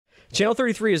Channel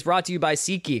 33 is brought to you by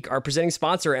SeatGeek, our presenting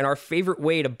sponsor and our favorite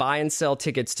way to buy and sell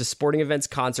tickets to sporting events,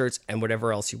 concerts, and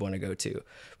whatever else you want to go to.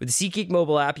 With the SeatGeek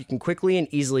mobile app, you can quickly and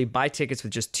easily buy tickets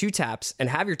with just 2 taps and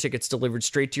have your tickets delivered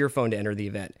straight to your phone to enter the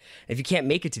event. If you can't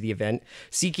make it to the event,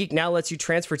 SeatGeek now lets you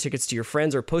transfer tickets to your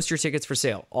friends or post your tickets for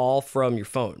sale, all from your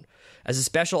phone. As a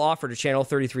special offer to Channel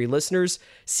 33 listeners,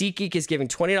 SeatGeek is giving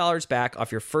 $20 back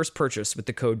off your first purchase with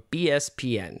the code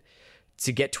BSPN.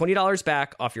 To get $20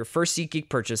 back off your first SeatGeek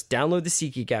purchase, download the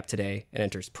SeatGeek app today and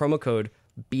enter promo code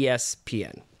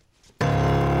BSPN.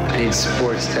 I need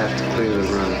support staff to clear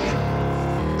the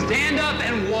room. Stand up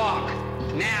and walk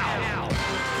now.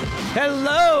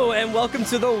 Hello and welcome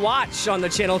to The Watch on the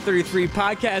Channel 33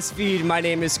 podcast feed. My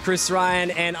name is Chris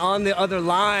Ryan, and on the other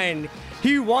line,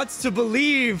 he wants to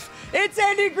believe it's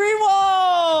Andy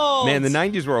Greenwald! Man, the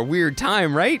 90s were a weird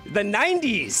time, right? The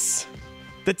 90s.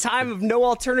 The time of no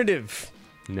alternative.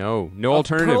 No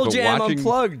alternative. Pearl but Jam watching...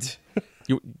 Unplugged.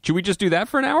 Should we just do that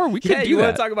for an hour? We could Yeah, do you that.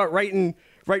 want to talk about writing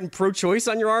pro-choice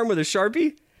on your arm with a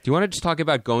Sharpie? Do you want to just talk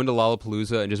about going to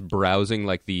Lollapalooza and just browsing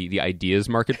like the ideas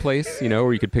marketplace,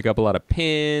 where you could pick up a lot of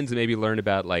pins and maybe learn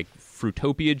about like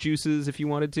Fruitopia juices if you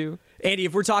wanted to? Andy,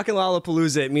 if we're talking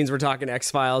Lollapalooza, it means we're talking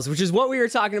X-Files, which is what we are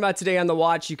talking about today on The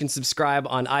Watch. You can subscribe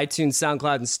on iTunes,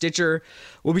 SoundCloud, and Stitcher.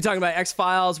 We'll be talking about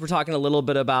X-Files. We're talking a little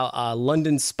bit about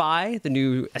London Spy, the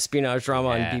new espionage drama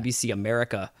on BBC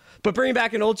America. But bringing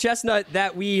back an old chestnut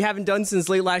that we haven't done since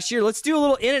late last year, let's do a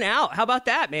little in and out. How about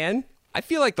that, man? I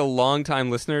feel like the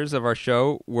longtime listeners of our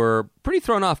show were pretty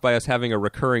thrown off by us having a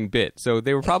recurring bit. So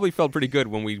they were probably felt pretty good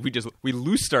when we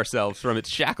loosed ourselves from its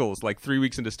shackles like 3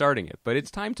 weeks into starting it. But it's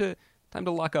time to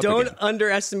lock up. Don't again.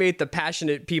 underestimate the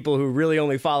passionate people who really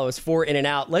only follow us for In and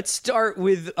Out. Let's start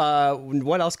with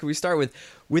what else could we start with?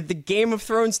 With the Game of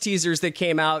Thrones teasers that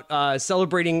came out,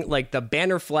 celebrating like the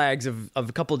banner flags of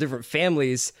a couple of different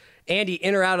families. Andy,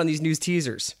 in or out on these news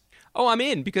teasers? Oh, I'm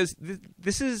in because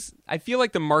this is. I feel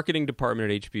like the marketing department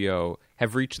at HBO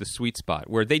have reached the sweet spot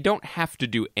where they don't have to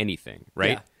do anything,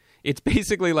 right? Yeah. It's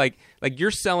basically like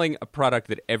you're selling a product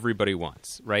that everybody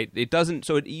wants, right? It doesn't.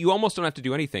 So you almost don't have to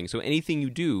do anything. So anything you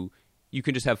do, you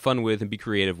can just have fun with and be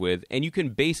creative with, and you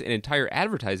can base an entire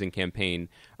advertising campaign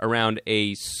around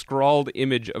a scrawled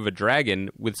image of a dragon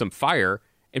with some fire,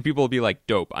 and people will be like,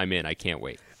 "Dope, I'm in. I can't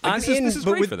wait." Like, this is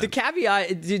but great with for them. the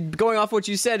caveat, going off what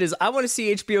you said, is I want to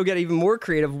see HBO get even more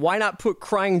creative. Why not put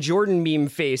crying Jordan meme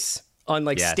face on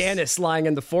like Yes. Stannis lying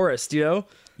in the forest,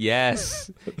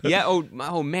 Yes. Yeah.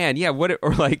 Oh man. Yeah.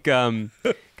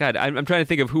 God, I'm trying to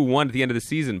think of who won at the end of the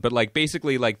season, but like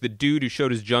basically like the dude who showed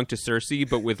his junk to Cersei,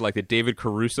 but with like the David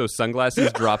Caruso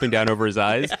sunglasses dropping down over his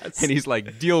eyes, Yes. and he's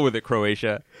like, "Deal with it,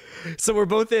 Croatia." So we're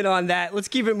both in on that. Let's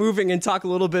keep it moving and talk a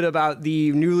little bit about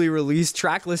the newly released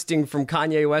track listing from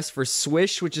Kanye West for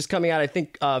Swish, which is coming out, I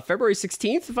think, February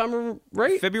 16th, if I'm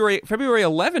right. February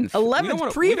 11th.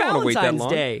 11th, pre-Valentine's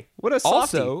Day. What a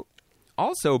softie.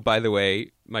 Also, by the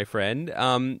way, my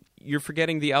friend, you're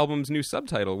forgetting the album's new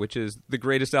subtitle, which is the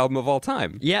greatest album of all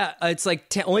time. Yeah, it's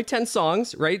like only 10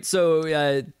 songs, right?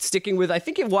 So sticking with, I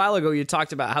think a while ago you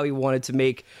talked about how he wanted to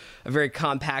make a very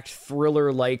compact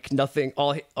thriller-like, nothing,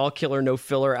 all killer, no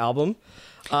filler album.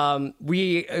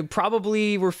 We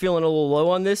probably were feeling a little low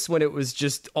on this when it was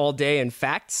just all day and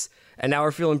facts, and now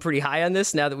we're feeling pretty high on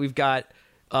this now that we've got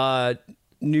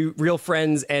new Real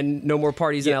Friends and No More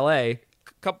Parties in LA.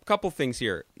 Couple things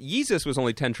here. Yeezus was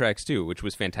only 10 tracks too, which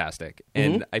was fantastic.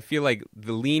 And I feel like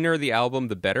the leaner the album,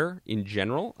 the better in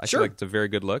general. I feel like it's a very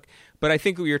good look. But I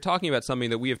think we are talking about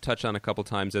something that we have touched on a couple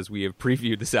times as we have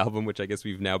previewed this album, which I guess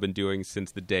we've now been doing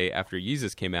since the day after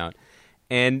Yeezus came out.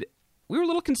 And we were a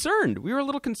little concerned.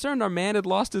 Our man had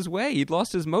lost his way. He'd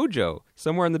lost his mojo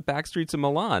somewhere in the back streets of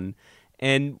Milan.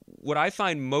 And what I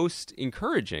find most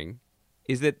encouraging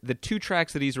is that the 2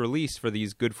 tracks that he's released for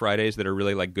these Good Fridays that are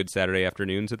really like Good Saturday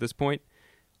afternoons at this point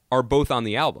are both on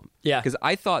the album. Yeah. Because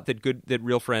I thought that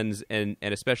Real Friends and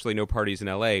especially No Parties in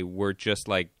LA were just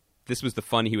like, this was the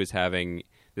fun he was having.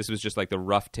 This was just like the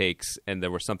rough takes, and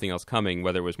there was something else coming,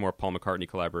 whether it was more Paul McCartney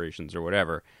collaborations or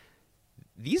whatever.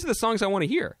 These are the songs I want to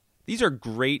hear. These are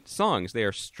great songs. They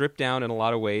are stripped down in a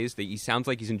lot of ways. He sounds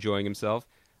like he's enjoying himself.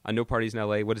 On No Parties in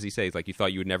LA, what does he say? He's like, you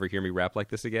thought you would never hear me rap like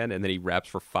this again? And then he raps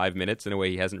for 5 minutes in a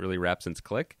way he hasn't really rapped since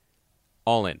Click.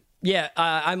 All in. Yeah,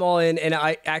 I'm all in, and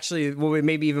I actually, what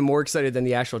made me even more excited than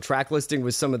the actual track listing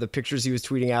was some of the pictures he was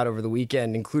tweeting out over the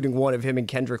weekend, including one of him and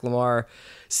Kendrick Lamar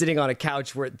sitting on a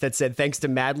couch that said, "Thanks to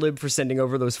Madlib for sending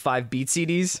over those 5 beat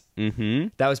CDs." Mm-hmm.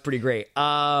 That was pretty great.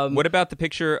 What about the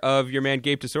picture of your man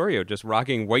Gabe Tesorio just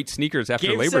rocking white sneakers after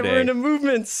Gabe Labor said Day? we're into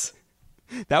movements.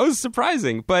 That was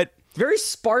surprising, but Very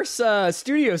sparse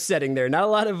studio setting there. Not a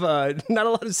lot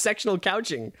of sectional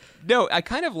couching. No, I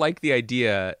kind of like the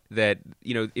idea that,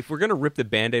 if we're going to rip the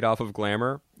Band-Aid off of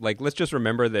glamour, like, let's just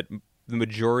remember that the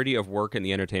majority of work in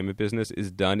the entertainment business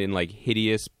is done in, like,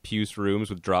 hideous, puce rooms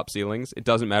with drop ceilings. It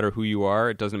doesn't matter who you are.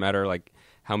 It doesn't matter, like,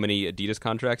 how many Adidas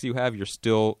contracts you have. You're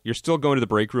still going to the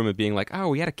break room and being like, oh,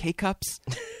 we had a K-Cups?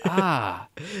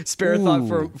 Spare a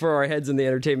thought for our heads in the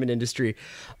entertainment industry.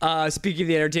 Speaking of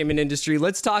the entertainment industry,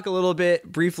 let's talk a little bit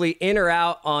briefly in or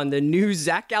out on the new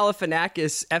Zach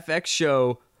Galifianakis FX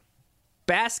show,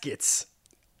 Baskets.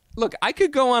 Look, I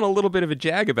could go on a little bit of a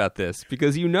jag about this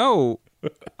because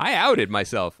I outed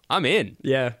myself. I'm in.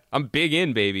 Yeah. I'm big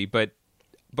in, baby. But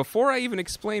before I even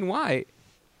explain why,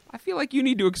 I feel like you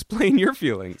need to explain your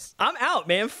feelings. I'm out,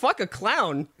 man. Fuck a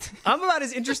clown. I'm about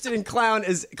as interested in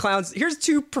clowns. Here's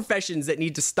two professions that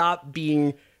need to stop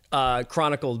being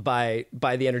chronicled by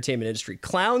the entertainment industry: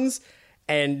 clowns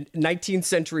and 19th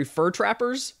century fur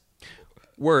trappers.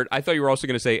 Word. I thought you were also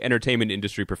going to say entertainment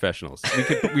industry professionals.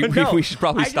 We should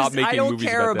probably stop making movies about them, I don't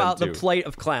care about the too. plight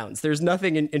of clowns. There's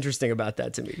nothing interesting about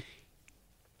that to me.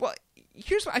 Well,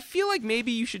 here's what I feel like.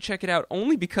 Maybe you should check it out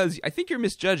only because I think you're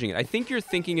misjudging it. I think you're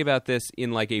thinking about this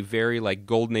in like a very like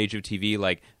golden age of TV,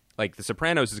 like The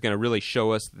Sopranos is going to really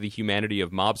show us the humanity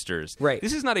of mobsters. Right.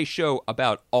 This is not a show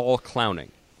about all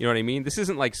clowning. You know what I mean? This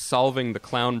isn't like solving the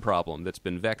clown problem that's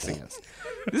been vexing us.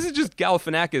 This is just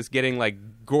Galifianakis getting like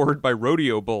gored by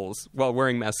rodeo bulls while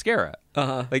wearing mascara.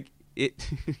 Like it.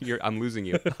 I'm losing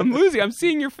you. I'm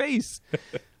seeing your face.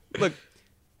 Look,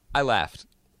 I laughed.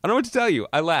 I don't know what to tell you.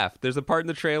 I laughed. There's a part in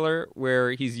the trailer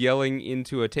where he's yelling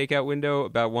into a takeout window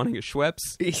about wanting a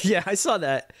Schweppes. Yeah, I saw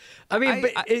that. I mean,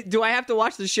 do I have to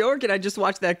watch the show or can I just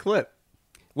watch that clip?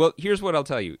 Well, here's what I'll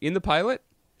tell you. In the pilot,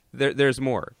 there's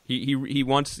more.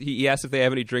 He asks if they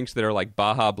have any drinks that are like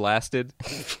Baja blasted.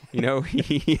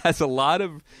 He has a lot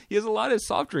of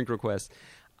soft drink requests.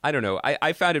 I don't know.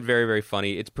 I found it very, very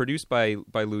funny. It's produced by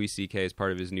Louis C.K. as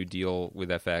part of his new deal with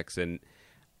FX, and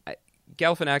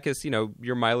Galifianakis,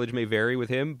 your mileage may vary with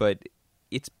him, but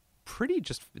it's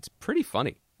pretty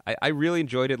funny. I really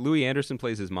enjoyed it. Louis Anderson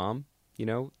plays his mom,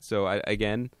 so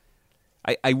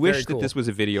I wish that this was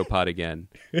a video pod again,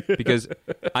 because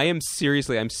I'm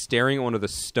staring at one of the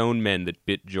stone men that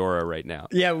bit Jorah right now.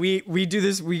 Yeah, we do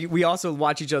this. We also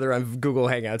watch each other on Google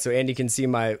Hangouts, so Andy can see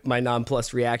my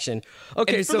nonplussed reaction.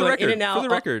 Okay, and so for the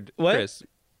record, what? Chris,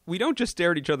 we don't just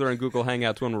stare at each other on Google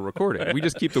Hangouts when we're recording. We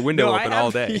just keep the window open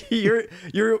all day.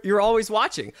 You're always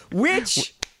watching,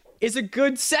 which is a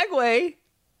good segue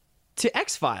to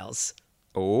X-Files.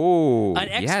 Oh, an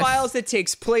X-Files that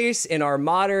takes place in our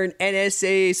modern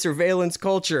NSA surveillance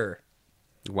culture.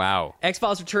 Wow.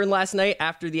 X-Files returned last night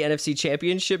after the NFC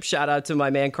Championship. Shout out to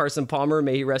my man Carson Palmer.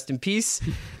 May he rest in peace.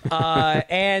 A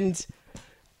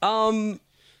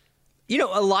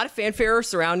lot of fanfare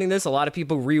surrounding this. A lot of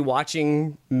people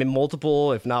rewatching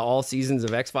multiple, if not all, seasons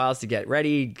of X-Files to get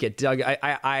ready, get dug.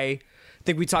 I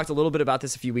think we talked a little bit about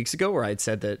this a few weeks ago, where I had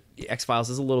said that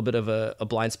X-Files is a little bit of a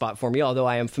blind spot for me. Although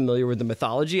I am familiar with the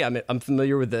mythology, I'm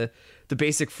familiar with the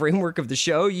basic framework of the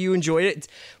show. You enjoyed it. It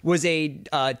was a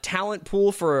talent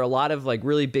pool for a lot of like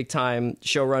really big time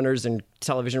showrunners and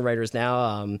television writers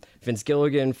now. Vince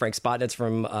Gilligan, Frank Spotnitz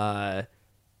from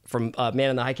Man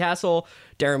in the High Castle,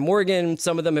 Darren Morgan.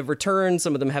 Some of them have returned,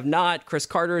 some of them have not. Chris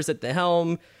Carter is at the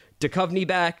helm. Duchovny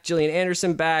back, Gillian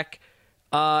Anderson back.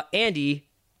 Andy,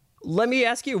 let me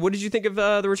ask you, what did you think of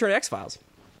the return of X-Files?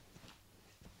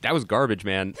 That was garbage,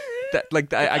 man.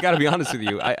 I got to be honest with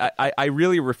you. I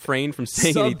really refrained from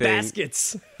saying anything.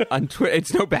 Baskets. On Twitter.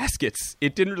 It's no baskets.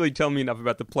 It didn't really tell me enough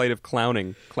about the plight of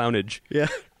clownage. Yeah.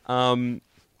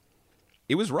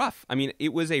 It was rough. I mean,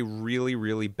 it was a really,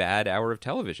 really bad hour of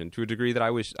television to a degree that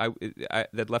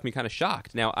that left me kind of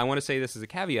shocked. Now, I want to say this as a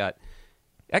caveat.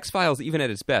 X-Files, even at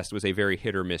its best, was a very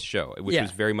hit-or-miss show, which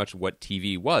was very much what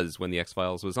TV was when the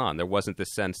X-Files was on. There wasn't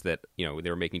this sense that, they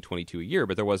were making 22 a year,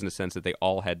 but there wasn't a sense that they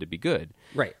all had to be good.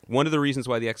 Right. One of the reasons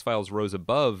why the X-Files rose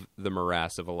above the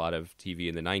morass of a lot of TV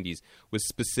in the 90s was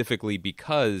specifically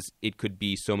because it could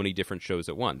be so many different shows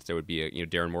at once. There would be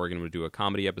Darren Morgan would do a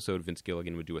comedy episode, Vince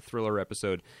Gilligan would do a thriller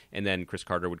episode, and then Chris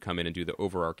Carter would come in and do the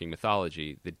overarching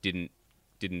mythology that didn't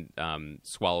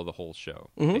swallow the whole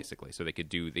show, basically. So they could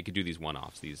do these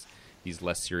one-offs, these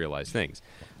less serialized things.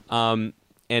 And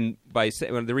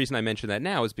the reason I mention that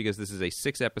now is because this is a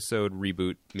 6-episode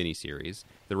reboot miniseries.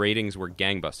 The ratings were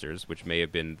gangbusters, which may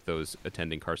have been those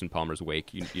attending Carson Palmer's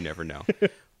wake. You never know.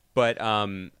 But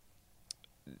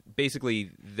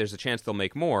basically, there's a chance they'll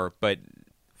make more. But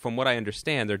from what I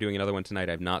understand, they're doing another one tonight.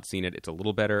 I've not seen it. It's a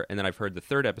little better. And then I've heard the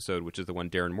third episode, which is the one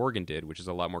Darren Morgan did, which is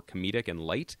a lot more comedic and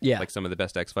light, like some of the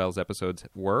best X-Files episodes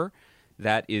were.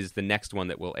 That is the next one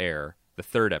that will air, the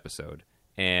third episode.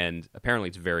 And apparently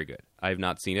it's very good. I have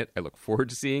not seen it. I look forward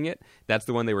to seeing it. That's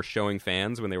the one they were showing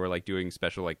fans when they were like doing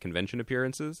special like convention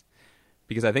appearances,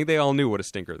 because I think they all knew what a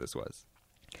stinker this was.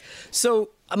 So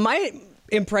my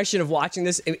impression of watching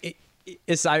this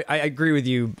is I agree with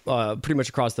you pretty much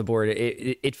across the board.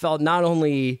 It felt not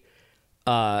only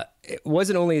it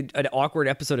wasn't only an awkward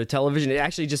episode of television. It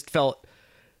actually just felt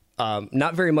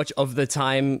not very much of the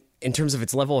time in terms of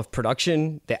its level of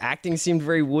production. The acting seemed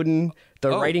very wooden. The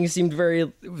writing seemed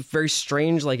very, very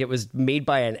strange, like it was made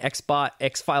by an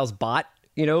X-Files bot,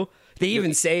 you know? They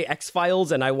even say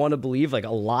X-Files, and I want to believe, like,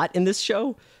 a lot in this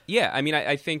show. Yeah, I mean,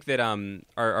 I think that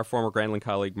our former Grantland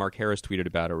colleague Mark Harris tweeted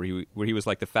about it, where he was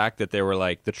like, the fact that they were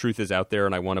like, the truth is out there,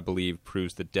 and I want to believe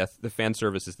proves the fan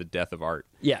service is the death of art.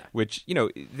 Yeah. Which, you know,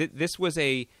 this was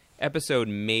a episode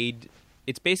made,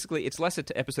 it's less an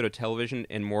episode of television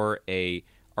and more a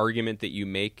argument that you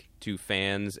make to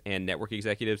fans and network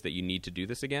executives that you need to do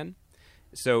this again.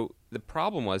 So the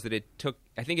problem was that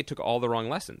I think it took all the wrong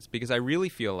lessons, because I really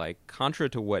feel like, contra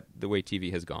to what the way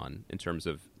TV has gone in terms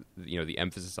of, you know, the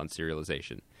emphasis on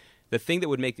serialization, the thing that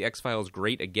would make the X-Files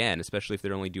great again, especially if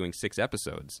they're only doing 6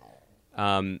 episodes,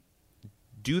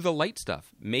 do the light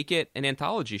stuff. Make it an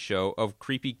anthology show of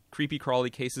creepy crawly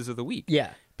cases of the week. Yeah.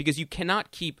 Because you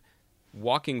cannot keep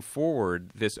walking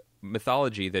forward this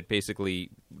mythology that basically,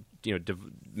 you know,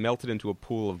 melted into a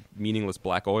pool of meaningless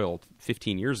black oil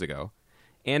 15 years ago,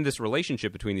 and this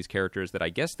relationship between these characters that I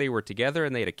guess they were together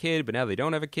and they had a kid, but now they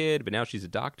don't have a kid, but now she's a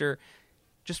doctor.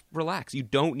 Just relax. You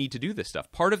don't need to do this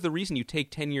stuff. Part of the reason you take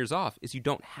 10 years off is you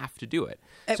don't have to do it.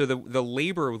 So the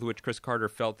labor with which Chris Carter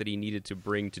felt that he needed to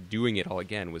bring to doing it all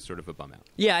again was sort of a bum out.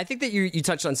 Yeah, I think that you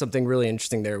touched on something really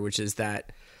interesting there, which is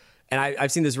that, and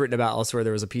I've seen this written about elsewhere.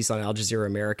 There was a piece on Al Jazeera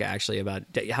America, actually, about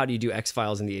how do you do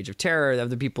X-Files in the age of terror.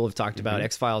 Other people have talked about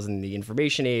X-Files in the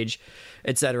information age,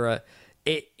 etc.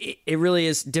 It really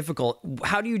is difficult.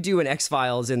 How do you do an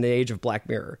X-Files in the age of Black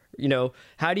Mirror? You know,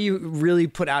 how do you really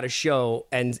put out a show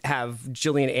and have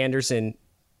Gillian Anderson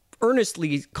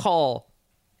earnestly call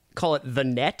it the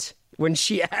net when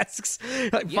she asks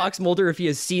Fox Mulder if he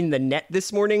has seen the net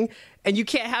this morning? And you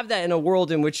can't have that in a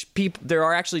world in which there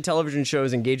are actually television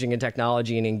shows engaging in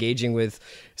technology and engaging with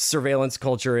surveillance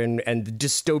culture and the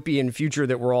dystopian future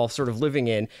that we're all sort of living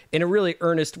in a really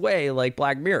earnest way, like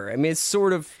Black Mirror. I mean, it's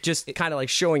sort of just kind of like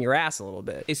showing your ass a little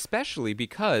bit. Especially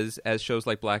because, as shows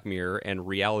like Black Mirror and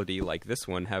reality like this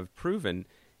one have proven,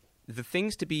 the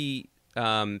things to be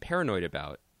paranoid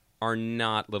about are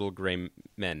not little gray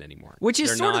men anymore. Which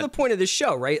is sort of the point of the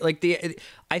show, right? Like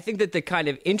I think that the kind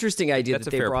of interesting idea that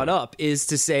they brought up is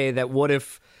to say that what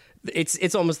if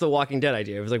it's almost the Walking Dead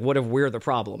idea. It was like, what if we're the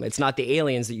problem? It's not the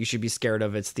aliens that you should be scared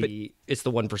of. It's the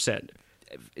 1%.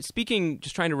 Speaking,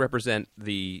 just trying to represent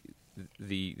the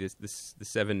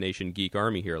 7-nation geek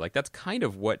army here, like that's kind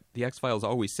of what the X-Files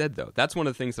always said, though. That's one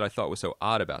of the things that I thought was so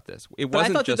odd about this. But I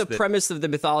thought that the premise of the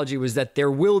mythology was that there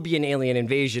will be an alien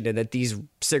invasion and that these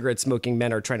cigarette-smoking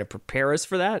men are trying to prepare us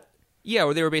for that. Yeah,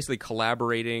 or they were basically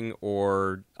collaborating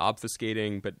or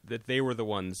obfuscating, but that they were the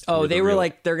ones. They were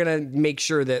like, they're going to make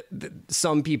sure that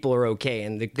some people are okay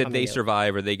and that they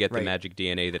survive, or they get the magic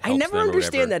DNA that helps them. I never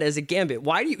understand that as a gambit.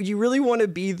 Why do you really want to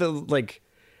be the, like,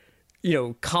 you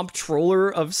know,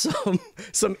 comptroller of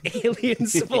some alien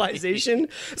civilization?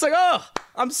 It's like, oh,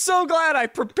 I'm so glad I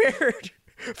prepared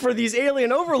for these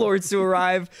alien overlords to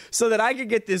arrive so that I could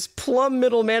get this plum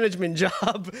middle management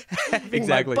job having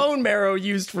my bone marrow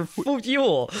used for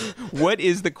fuel. What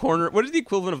is the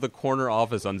equivalent of the corner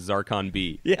office on Zarkon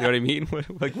B? Yeah. You know what I mean?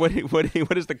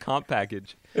 What is the comp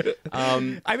package? I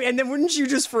mean, and then wouldn't you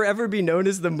just forever be known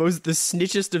as the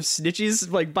snitchest of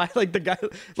snitches? Like, by like the guy,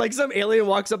 like some alien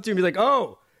walks up to you and be like,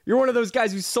 oh, you're one of those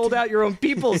guys who sold out your own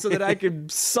people so that I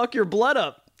could suck your blood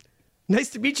up. Nice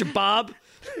to meet you, Bob.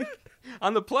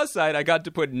 On the plus side, I got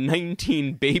to put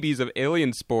 19 babies of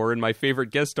alien spore in my favorite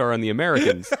guest star on The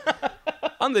Americans.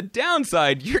 On the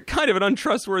downside, you're kind of an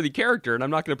untrustworthy character, and I'm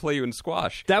not going to play you in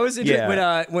squash. That was interesting.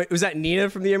 When was that Nina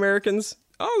from The Americans?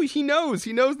 Oh, he knows.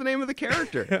 He knows the name of the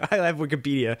character. I have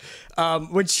Wikipedia.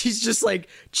 When she's just like,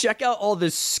 check out all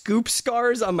the scoop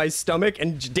scars on my stomach,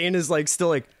 and Dana's like, still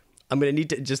like, I need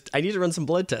to run some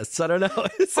blood tests. I don't know.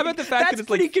 How about the fact that it's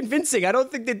pretty convincing. I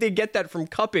don't think that they get that from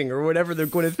cupping or whatever the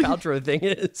Gwyneth Paltrow thing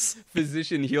is.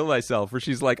 Physician heal thyself, where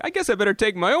she's like, I guess I better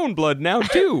take my own blood now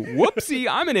too. Whoopsie,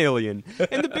 I'm an alien.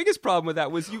 And the biggest problem with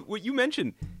that was what you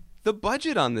mentioned. The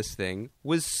budget on this thing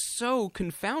was so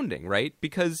confounding, right?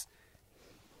 Because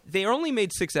They only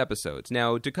made 6 episodes.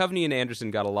 Now, Duchovny and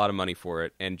Anderson got a lot of money for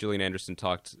it, and Gillian Anderson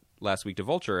talked last week to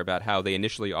Vulture about how they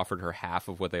initially offered her half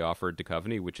of what they offered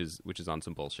Duchovny, which is on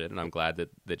some bullshit, and I'm glad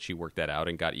that she worked that out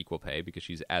and got equal pay because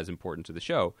she's as important to the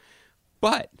show.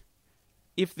 But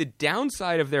if the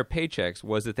downside of their paychecks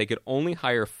was that they could only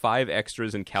hire 5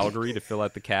 extras in Calgary to fill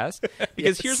out the cast,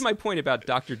 because here's my point about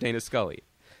Dr. Dana Scully.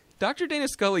 Dr. Dana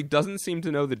Scully doesn't seem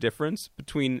to know the difference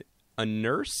between a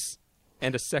nurse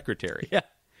and a secretary. Yeah.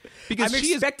 Because I'm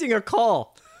expecting a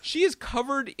call. She is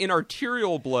covered in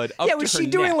arterial blood up to her was she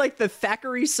doing neck. like the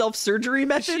Thackeray self-surgery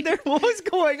method there? What was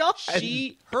going on?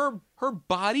 Her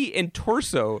body and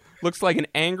torso looks like an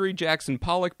angry Jackson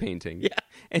Pollock painting. Yeah.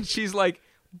 And she's like,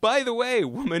 by the way,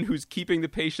 woman who's keeping the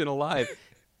patient alive,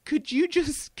 could you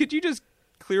just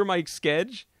clear my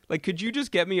schedule? Like, could you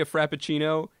just get me a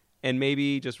Frappuccino and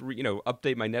maybe just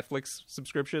update my Netflix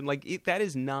subscription? Like,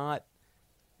 that's not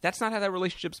how that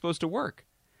relationship's supposed to work.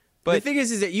 But the thing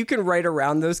is that you can write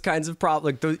around those kinds of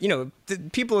problems.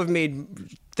 Like, people have made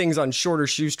things on shorter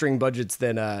shoestring budgets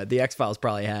than the X-Files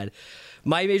probably had.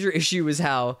 My major issue was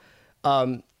how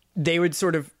they would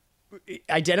sort of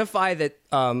identify that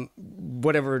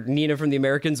whatever Nina from The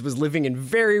Americans was living in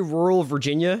very rural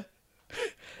Virginia.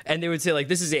 And they would say, like,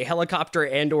 this is a helicopter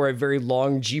and or a very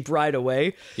long Jeep ride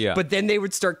away. Yeah. But then they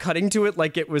would start cutting to it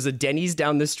like it was a Denny's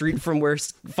down the street from where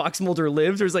Fox Mulder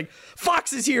lives. There's like,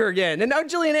 Fox is here again. And now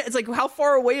Gillian, it's like, how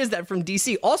far away is that from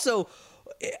DC? Also,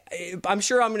 I'm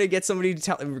sure I'm going to get somebody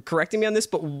correcting me on this,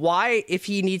 but why, if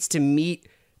he needs to meet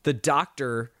the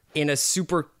doctor in a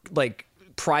super, like,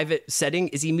 private setting,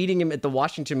 is he meeting him at the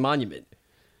Washington Monument?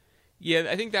 Yeah,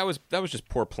 I think that was just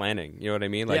poor planning. You know what I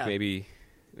mean? Like, maybe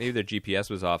their GPS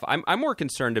was off. I'm more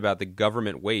concerned about the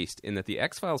government waste in that the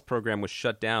X-Files program was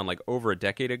shut down like over a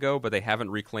decade ago, but they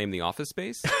haven't reclaimed the office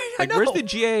space. Like, where's the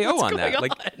GAO on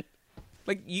that?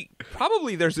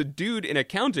 Probably there's a dude in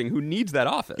accounting who needs that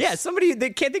office. Yeah,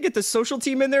 can't they get the social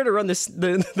team in there to run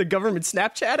the government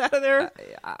Snapchat out of there?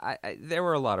 There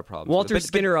were a lot of problems. Walter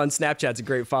Skinner on Snapchat's a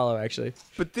great follow, actually.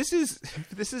 But this is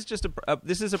just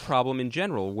a problem in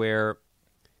general where,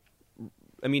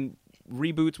 I mean,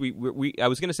 reboots. I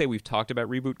was going to say we've talked about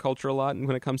reboot culture a lot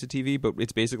when it comes to TV, but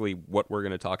it's basically what we're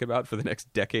going to talk about for the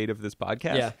next decade of this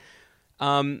podcast.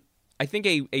 Yeah. I think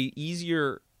a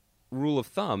easier rule of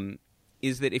thumb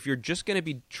is that if you're just going to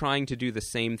be trying to do the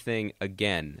same thing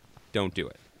again, don't do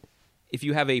it. If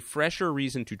you have a fresher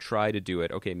reason to try to do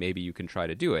it, okay, maybe you can try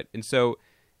to do it. And so,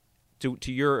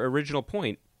 to your original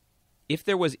point, if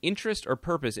there was interest or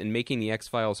purpose in making the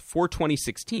X-Files for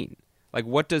 2016, like,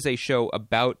 what does a show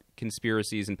about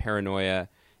conspiracies and paranoia,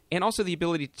 and also the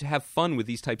ability to have fun with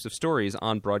these types of stories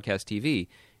on broadcast TV,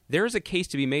 there is a case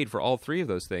to be made for all 3 of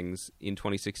those things in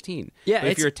 2016. Yeah,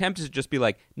 but if your attempt is to just be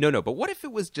like, no, but what if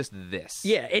it was just this?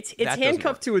 Yeah, it's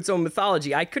handcuffed to its own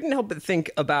mythology. I couldn't help but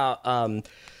think about... do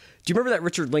you remember that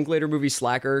Richard Linklater movie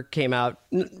Slacker came out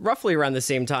roughly around the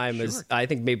same time as, I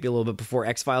think maybe a little bit before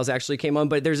X-Files actually came on,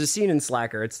 but there's a scene in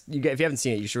Slacker. If you haven't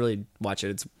seen it, you should really watch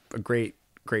it. It's a great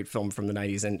film from the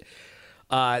 90s.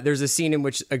 And there's a scene in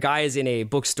which a guy is in a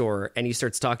bookstore and he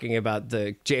starts talking about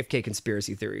the JFK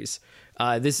conspiracy theories.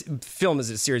 This film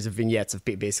is a series of vignettes of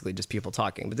basically just people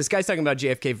talking. But this guy's talking about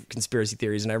JFK conspiracy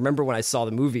theories. And I remember when I saw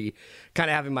the movie kind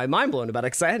of having my mind blown about it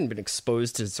because I hadn't been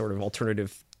exposed to sort of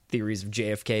alternative theories of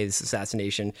JFK's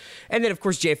assassination. And then, of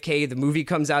course, JFK, the movie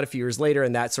comes out a few years later,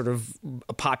 and that sort of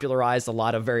popularized a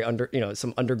lot of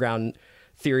some underground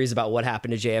theories about what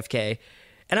happened to JFK.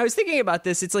 And I was thinking about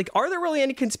this. It's like, are there really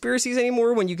any conspiracies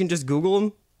anymore when you can just Google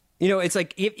them? It's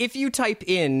like if you type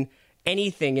in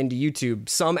anything into YouTube,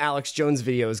 some Alex Jones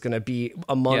video is going to be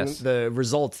among the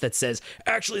results that says,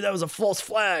 actually, that was a false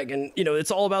flag. And, it's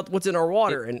all about what's in our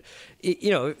water.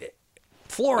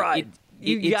 Fluoride.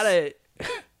 You got to...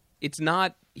 It's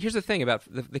not... Here's the thing about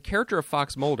the character of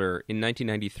Fox Mulder in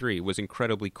 1993 was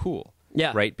incredibly cool.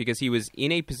 Yeah. Right? Because he was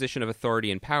in a position of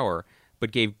authority and power,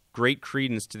 but gave great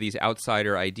credence to these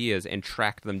outsider ideas and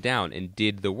tracked them down and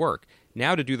did the work.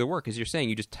 Now to do the work, as you're saying,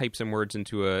 you just type some words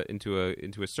into a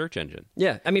search engine.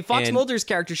 Yeah, I mean, Fox Mulder's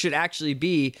character should actually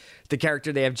be the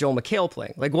character they have Joel McHale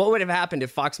playing. Like, what would have happened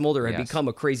if Fox Mulder had become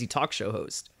a crazy talk show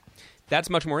host? That's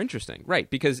much more interesting, right?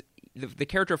 Because the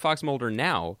character of Fox Mulder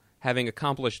now, having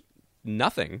accomplished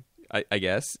nothing, I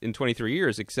guess, in 23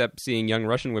 years, except seeing young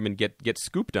Russian women get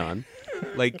scooped on,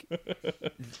 like...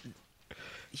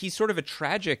 He's sort of a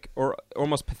tragic or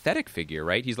almost pathetic figure,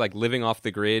 right? He's like living off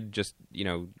the grid, just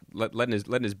letting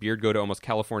his beard go to almost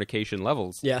Californication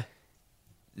levels. Yeah,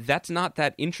 that's not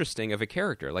that interesting of a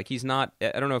character. Like, he's not.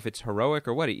 I don't know if it's heroic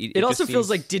or what. It also feels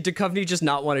like, did Duchovny just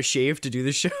not want to shave to do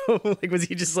the show? Like, was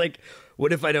he just like,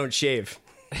 what if I don't shave?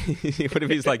 What if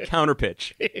he's like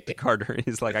counterpitch to Carter?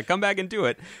 He's like, I come back and do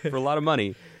it for a lot of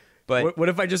money. But what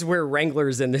if I just wear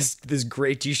Wranglers and this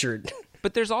gray T-shirt?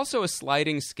 But there's also a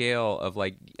sliding scale of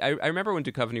like I remember when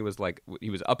Duchovny was like he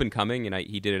was up and coming, and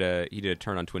he did a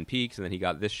turn on Twin Peaks, and then he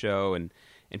got this show, and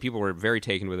people were very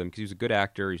taken with him because he was a good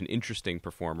actor, he's an interesting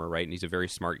performer, right? And he's a very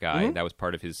smart guy. Mm-hmm. That was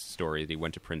part of his story. That he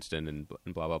went to Princeton and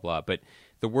blah blah blah. But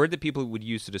the word that people would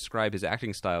use to describe his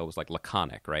acting style was like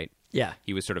laconic, right? Yeah,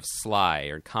 he was sort of sly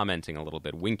or commenting a little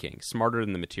bit, winking, smarter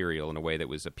than the material in a way that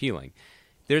was appealing.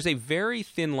 There's a very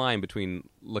thin line between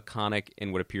laconic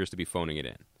and what appears to be phoning it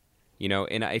in. You know,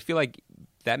 and I feel like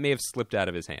that may have slipped out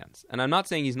of his hands. And I'm not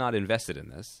saying he's not invested in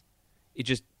this. It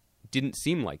just didn't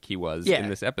seem like he was in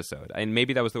this episode. And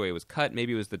maybe that was the way it was cut.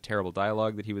 Maybe it was the terrible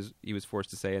dialogue that he was forced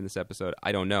to say in this episode.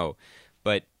 I don't know.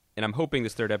 And I'm hoping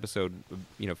this third episode,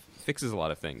 fixes a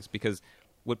lot of things. Because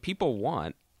what people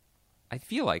want, I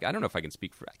feel like, I don't know if I can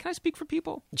speak for... Can I speak for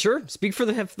people? Sure. Speak for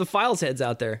the files heads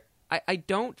out there. I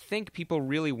don't think people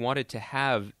really wanted to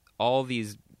have all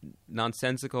these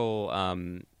nonsensical...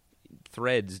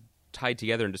 threads tied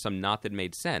together into some knot that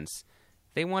made sense.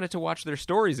 They wanted to watch their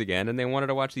stories again, and they wanted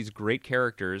to watch these great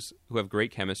characters who have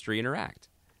great chemistry interact.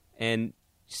 And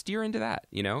steer into that,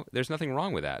 There's nothing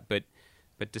wrong with that. But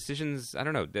decisions, I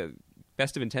don't know, the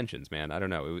best of intentions, man. I don't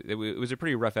know. It was a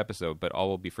pretty rough episode, but all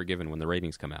will be forgiven when the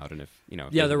ratings come out. And if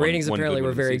the ratings apparently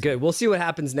were very good. We'll see what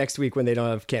happens next week when they don't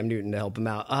have Cam Newton to help them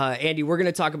out. Andy, we're going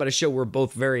to talk about a show we're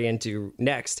both very into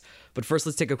next. But first,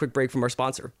 let's take a quick break from our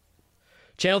sponsor.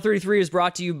 Channel 33 is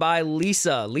brought to you by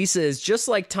Leesa. Leesa is just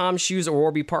like Tom's Shoes or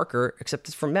Warby Parker, except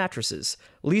it's from mattresses.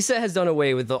 Leesa has done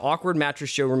away with the awkward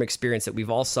mattress showroom experience that we've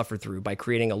all suffered through by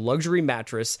creating a luxury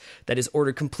mattress that is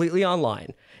ordered completely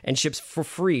online and ships for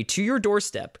free to your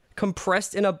doorstep,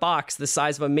 compressed in a box the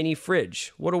size of a mini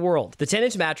fridge. What a world. The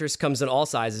 10-inch mattress comes in all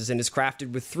sizes and is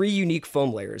crafted with 3 unique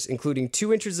foam layers, including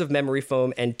 2 inches of memory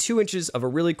foam and 2 inches of a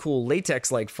really cool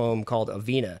latex-like foam called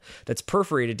Avena that's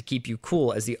perforated to keep you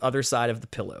cool as the other side of the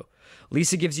pillow.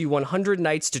 Leesa gives you 100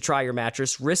 nights to try your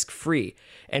mattress risk-free,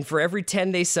 and for every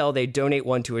 10 they sell, they donate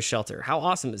one to a shelter. How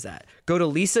awesome is that? Go to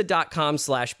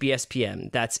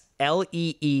leesa.com/BSPN. That's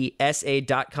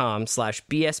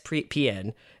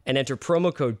LEESA.com/BSPN and enter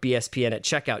promo code BSPN at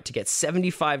checkout to get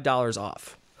 $75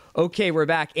 off. Okay, we're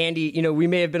back. Andy, we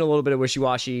may have been a little bit of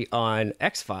wishy-washy on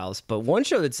X-Files, but one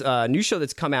show that's a new show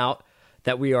that's come out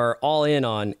that we are all in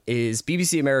on is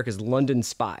BBC America's London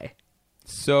Spy.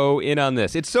 So in on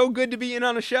this. It's so good to be in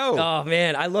on a show. Oh,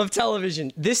 man. I love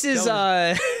television. This is...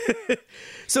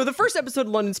 So the first episode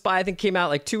of London Spy, I think, came out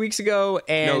like 2 weeks ago.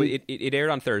 And no, it aired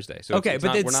on Thursday. So okay,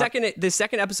 but the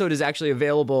second episode is actually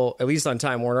available, at least on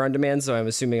Time Warner On Demand, so I'm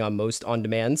assuming on most On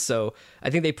Demand. So I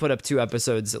think they put up 2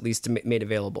 episodes at least made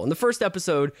available. And the first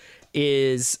episode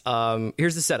is...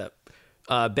 here's the setup.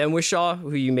 Ben Whishaw,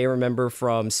 who you may remember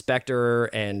from Spectre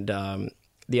and...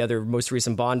 the other most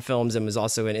recent Bond films, and was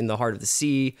also in the Heart of the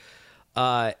Sea.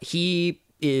 He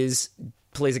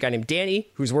plays a guy named Danny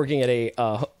who's working at a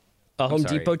Home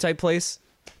Depot type place.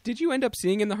 Did you end up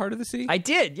seeing In the Heart of the Sea? I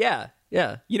did, yeah.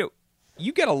 You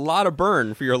get a lot of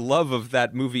burn for your love of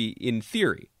that movie in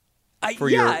theory.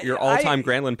 Your all-time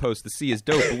Grantland post, The Sea is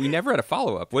dope, but we never had a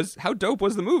follow-up. How dope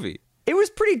was the movie? It was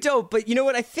pretty dope, but you know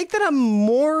what? I think that I'm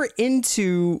more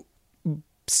into...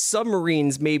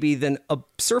 submarines maybe than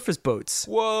surface boats.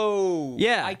 Whoa.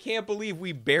 Yeah. I can't believe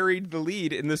we buried the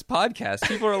lead in this podcast.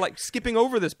 People are like skipping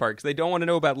over this part because they don't want to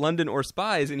know about London or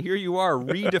spies, and here you are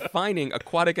redefining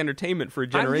aquatic entertainment for a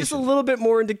generation. I'm just a little bit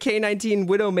more into K-19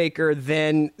 Widowmaker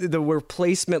than the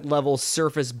replacement level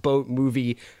surface boat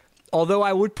movie. Although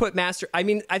I would put I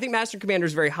think Master Commander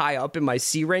is very high up in my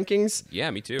C rankings. Yeah,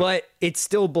 me too. But it's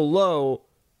still below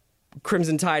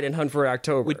Crimson Tide and Hunt for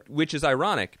October. Which is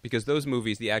ironic, because those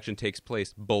movies, the action takes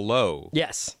place below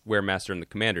where Master and the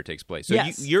Commander takes place. So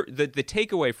you're the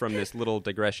takeaway from this little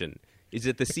digression is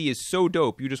that the sea is so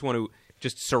dope, you just want to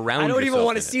just surround yourself. I don't even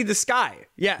want to see the sky.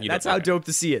 Yeah, that's how dope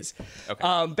the sea is.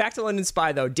 Okay. Back to London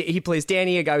Spy, though. He plays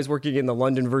Danny, a guy who's working in the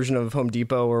London version of Home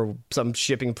Depot or some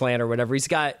shipping plant or whatever. He's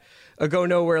got a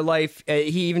go-nowhere life.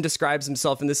 He even describes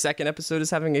himself in the second episode as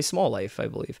having a small life, I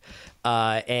believe.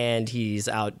 And he's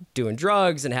out doing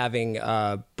drugs and having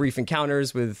brief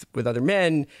encounters with other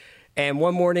men. And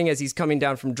one morning, as he's coming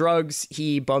down from drugs,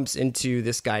 he bumps into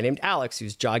this guy named Alex,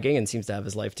 who's jogging and seems to have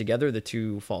his life together. The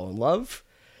two fall in love.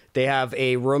 They have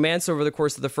a romance over the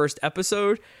course of the first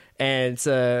episode, and it's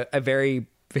a very,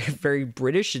 very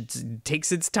British. It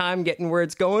takes its time getting where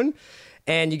it's going.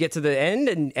 And you get to the end,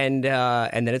 and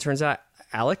then it turns out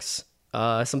Alex,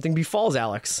 something befalls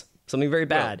Alex, something very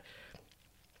bad.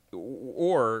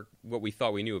 or what we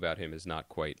thought we knew about him is not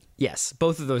quite. Yes,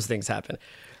 both of those things happen.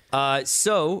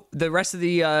 So the rest of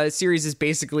the series is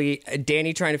basically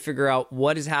Danny trying to figure out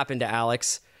what has happened to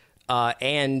Alex,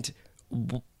 and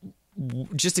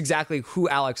just exactly who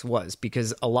Alex was,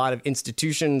 because a lot of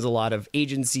institutions, a lot of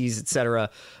agencies, etc.,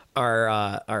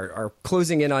 are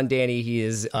closing in on Danny. He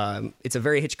is. It's a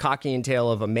very Hitchcockian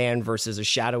tale of a man versus a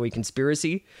shadowy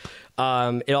conspiracy.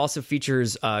 It also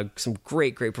features some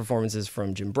great performances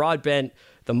from Jim Broadbent,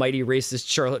 the mighty racist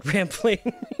Charlotte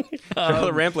Rampling.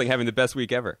 Charlotte Rampling having the best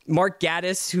week ever. Mark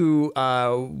Gatiss, who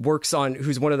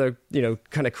who's one of the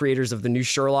kind of creators of the new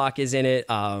Sherlock, is in it.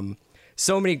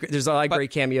 There's a lot of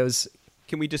great cameos.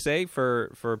 Can we just say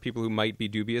for people who might be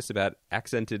dubious about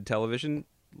accented television,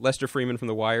 Lester Freeman from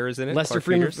The Wire is in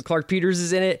it. Clark Peters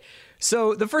is in it.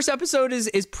 So the first episode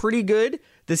is pretty good.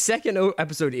 The second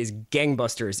episode is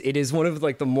gangbusters. It is one of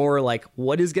the more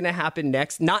what is going to happen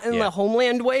next, not in the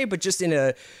Homeland way, but just in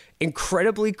a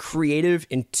incredibly creative,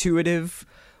 intuitive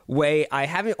way. I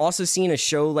haven't also seen a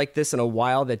show like this in a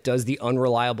while that does the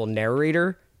unreliable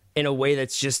narrator in a way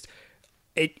that's just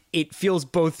it feels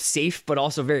both safe but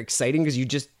also very exciting, because you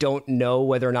just don't know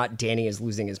whether or not Danny is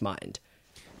losing his mind.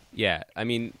 Yeah, I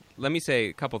mean, let me say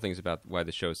a couple things about why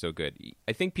the show is so good.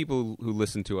 I think people who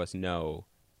listen to us know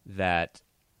that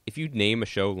if you name a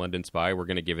show London Spy, we're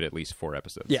going to give it at least 4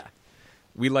 episodes. Yeah.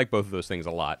 We like both of those things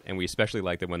a lot, and we especially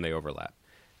like them when they overlap.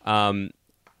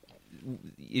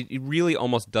 It really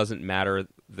almost doesn't matter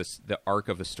the arc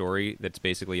of the story that's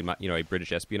basically a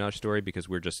British espionage story, because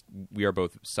we are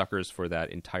both suckers for that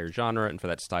entire genre and for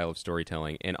that style of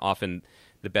storytelling, and often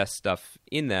the best stuff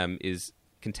in them is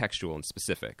contextual and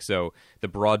specific. So the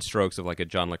broad strokes of a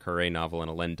John le Carré novel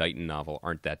and a Len Deighton novel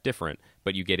aren't that different,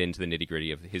 but you get into the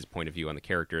nitty-gritty of his point of view on the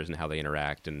characters and how they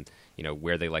interact, and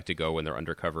where they like to go when they're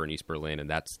undercover in East Berlin, and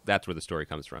that's where the story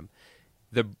comes from.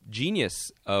 The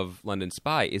genius of London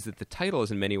Spy is that the title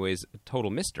is in many ways a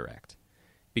total misdirect,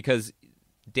 because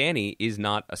Danny is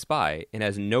not a spy and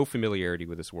has no familiarity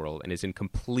with this world and is in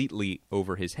completely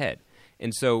over his head.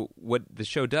 And so what the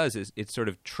show does is it sort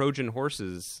of Trojan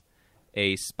horses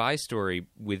a spy story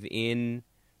within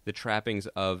the trappings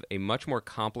of a much more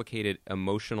complicated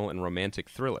emotional and romantic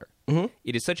thriller. Mm-hmm.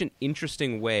 It is such an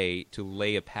interesting way to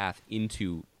lay a path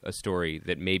into a story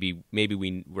that maybe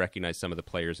we recognize some of the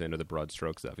players in or the broad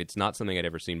strokes of. It's not something I'd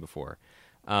ever seen before.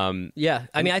 I mean,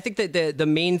 I think that the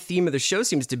main theme of the show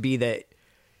seems to be that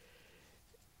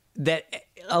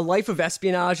a life of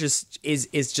espionage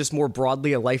is just more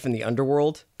broadly a life in the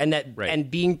underworld, and that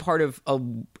and being part of a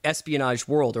espionage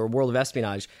world or a world of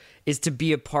espionage is to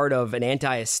be a part of an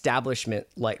anti-establishment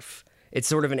life. It's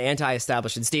sort of an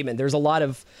anti-establishment statement. There's a lot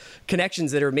of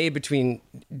connections that are made between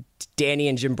Danny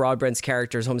and Jim Broadbent's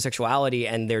characters' homosexuality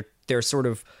and their sort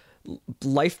of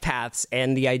life paths,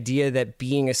 and the idea that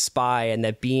being a spy and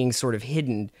that being sort of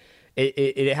hidden,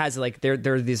 it has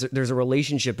there's a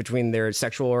relationship between their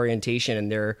sexual orientation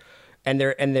and their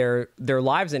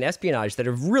lives in espionage that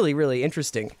are really, really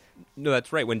interesting. No,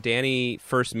 that's right. When Danny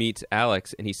first meets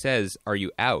Alex and he says, "Are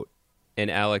you out?" and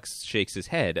Alex shakes his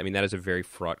head, I mean, that is a very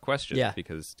fraught question,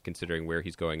 because considering where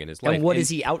he's going in his life. And what is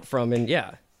he out from? And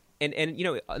And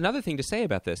another thing to say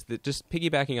about this, that just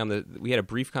piggybacking we had a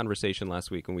brief conversation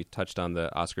last week when we touched on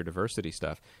the Oscar diversity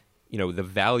stuff. The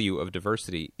value of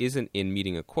diversity isn't in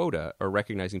meeting a quota or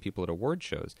recognizing people at award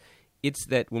shows. It's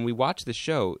that when we watch the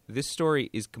show, this story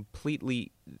is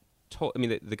completely told. I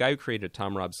mean, the guy who created it,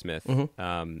 Tom Rob Smith,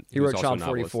 he wrote Child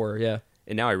 44,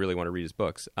 and now I really want to read his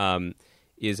books.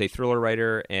 Is a thriller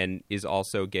writer and is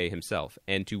also gay himself.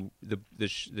 And the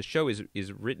show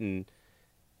is written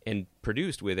and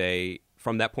produced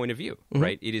from that point of view,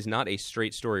 right? It is not a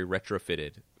straight story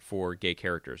retrofitted for gay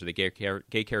characters. The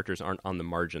gay characters aren't on the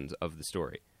margins of the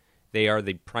story. They are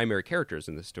the primary characters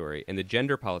in the story, and the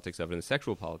gender politics of it and the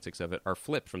sexual politics of it are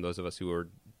flipped from those of us who are,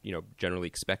 generally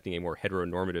expecting a more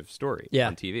heteronormative story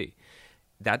on TV.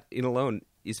 That in alone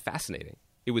is fascinating.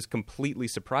 It was completely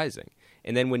surprising.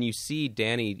 And then when you see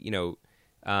Danny,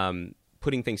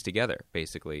 putting things together,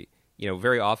 basically,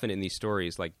 very often in these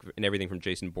stories, like in everything from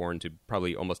Jason Bourne to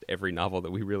probably almost every novel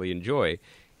that we really enjoy,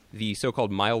 the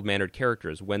so-called mild-mannered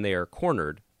characters, when they are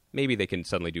cornered, maybe they can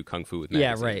suddenly do kung fu with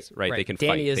magazines. Right. They can fight.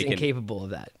 Danny is incapable of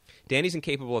that. Danny's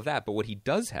incapable of that, but what he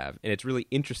does have, and it's really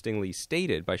interestingly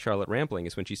stated by Charlotte Rampling,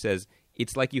 is when she says,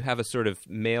 it's like you have a sort of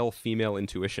male-female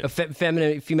intuition. A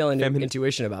female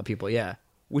intuition about people, yeah.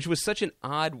 Which was such an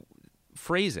odd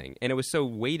phrasing, and it was so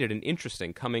weighted and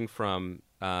interesting coming from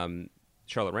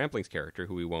Charlotte Rampling's character,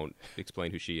 who we won't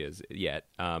explain who she is yet,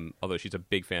 although she's a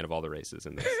big fan of all the races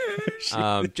in this.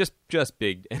 Just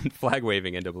big and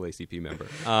flag-waving NAACP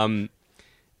member.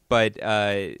 But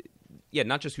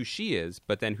not just who she is,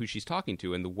 but then who she's talking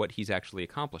to and what he's actually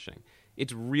accomplishing.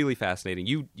 It's really fascinating.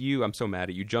 You, I'm so mad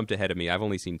at you. Jumped ahead of me. I've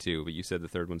only seen 2, but you said the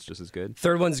third one's just as good.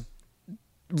 Third one's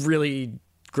really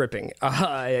gripping.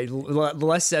 The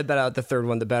less said about the third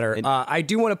one, the better. I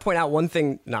do want to point out one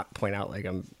thing. Not point out like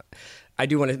I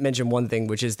do want to mention one thing,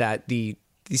 which is that the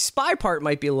spy part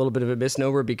might be a little bit of a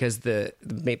misnomer because the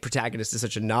main protagonist is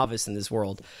such a novice in this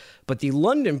world, but the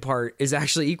London part is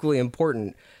actually equally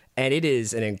important. And it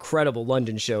is an incredible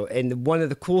London show. And one of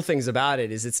the cool things about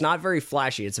it is it's not very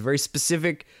flashy. It's a very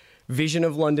specific vision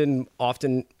of London,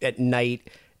 often at night.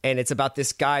 And it's about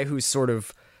this guy who's sort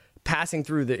of passing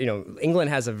through England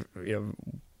has a,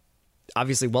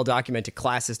 obviously well-documented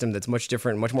class system that's much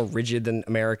different, much more rigid than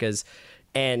America's.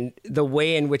 And the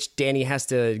way in which Danny has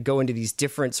to go into these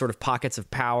different sort of pockets of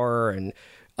power and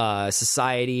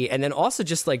society. And then also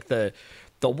just like the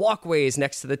walkways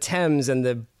next to the Thames and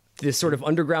the sort of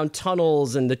underground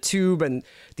tunnels and the tube and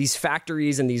these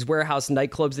factories and these warehouse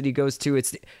nightclubs that he goes to.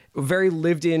 It's very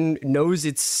lived in, knows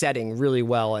its setting really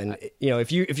well. And,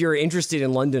 if you're interested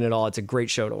in London at all, it's a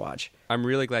great show to watch. I'm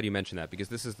really glad you mentioned that because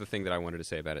this is the thing that I wanted to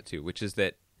say about it too, which is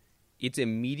that it's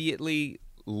immediately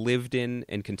lived in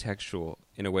and contextual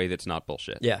in a way that's not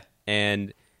bullshit. Yeah.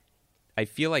 And I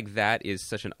feel like that is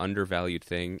such an undervalued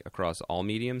thing across all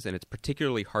mediums, and it's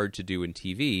particularly hard to do in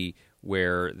TV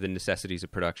where the necessities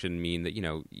of production mean that,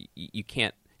 you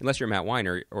can't, unless you're Matt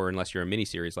Weiner or unless you're a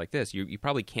miniseries like this, you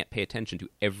probably can't pay attention to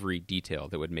every detail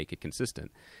that would make it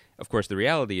consistent. Of course, the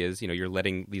reality is, you're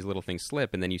letting these little things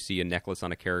slip, and then you see a necklace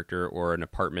on a character or an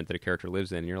apartment that a character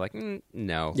lives in, and you're like,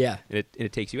 no. Yeah. And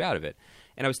it takes you out of it.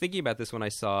 And I was thinking about this when I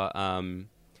saw...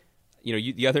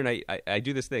 the other night, I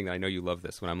do this thing that I know you love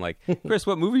this when I'm like, Chris,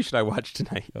 what movie should I watch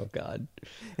tonight? Oh, God.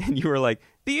 And you were like,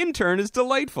 The Intern is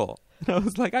delightful. And I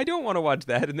was like, I don't want to watch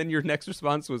that. And then your next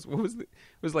response was,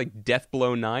 was like Death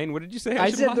Blow 9? What did you say I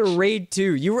said watch? The Raid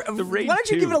 2. Why don't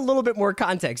you give it a little bit more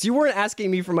context? You weren't asking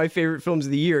me for my favorite films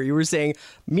of the year. You were saying,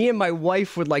 me and my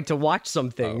wife would like to watch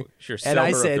something. Oh, sure. And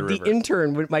I said, The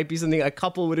Intern might be something a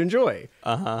couple would enjoy.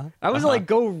 Uh-huh. I was like,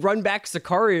 go run back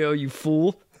Sicario, you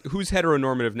fool. Who's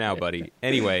heteronormative now, buddy?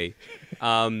 Anyway,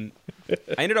 I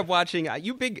ended up watching...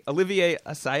 you big Olivier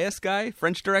Assayas guy,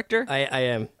 French director? I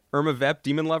am. Irma Vep,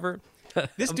 Demon Lover?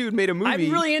 This dude made a movie...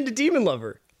 I'm really into Demon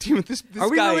Lover. This Are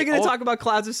we guy, really going to talk about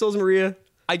Clouds of Sils Maria?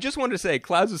 I just wanted to say,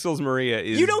 Clouds of Sils Maria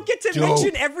is... You don't get to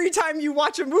mention every time you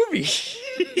watch a movie.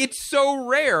 It's so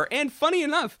rare. And funny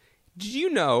enough, did you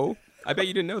know... I bet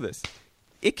you didn't know this.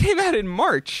 It came out in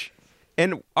March,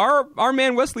 and our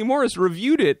man Wesley Morris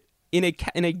reviewed it in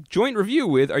a joint review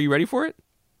with, are you ready for it?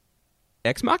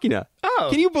 Ex Machina. Oh.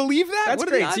 Can you believe that? That's what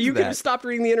great. So you could have stopped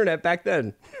reading the internet back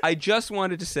then. I just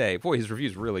wanted to say, boy, his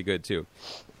review's really good too,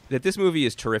 that this movie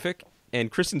is terrific,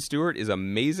 and Kristen Stewart is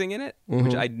amazing in it,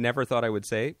 which I never thought I would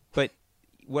say. But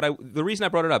the reason I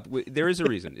brought it up, there is a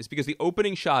reason. It's because the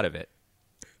opening shot of it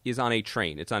is on a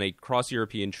train. It's on a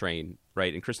cross-European train,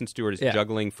 right? And Kristen Stewart is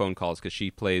juggling phone calls because she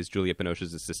plays Juliette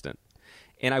Binoche's assistant.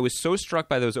 And I was so struck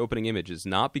by those opening images,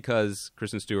 not because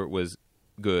Kristen Stewart was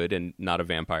good and not a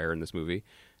vampire in this movie,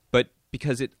 but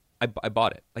because I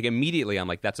bought it. Like immediately I'm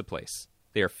like, that's a place.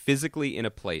 They are physically in a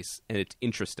place, and it's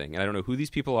interesting. And I don't know who these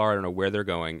people are. I don't know where they're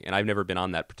going. And I've never been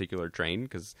on that particular train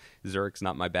because Zurich's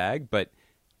not my bag, but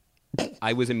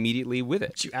I was immediately with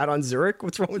it. Did you add on Zurich?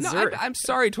 What's wrong with Zurich? I'm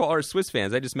sorry to all our Swiss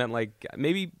fans. I just meant like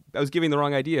maybe I was giving the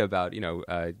wrong idea about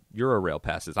Eurorail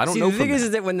passes. I don't know. The thing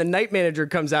is that when the night manager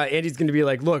comes out, Andy's going to be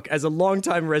like, "Look, as a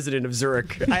longtime resident of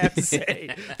Zurich, I have to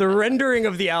say the rendering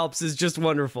of the Alps is just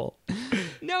wonderful."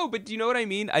 No, but do you know what I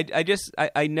mean?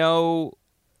 I know.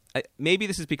 Maybe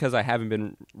this is because I haven't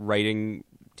been writing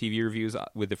TV reviews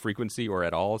with the frequency or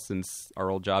at all since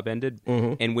our old job ended.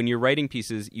 Mm-hmm. And when you're writing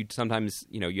pieces, you sometimes,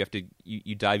 you have to,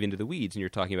 you dive into the weeds and you're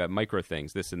talking about micro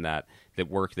things, this and that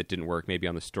worked, that didn't work, maybe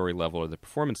on the story level or the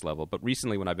performance level. But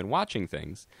recently when I've been watching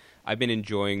things, I've been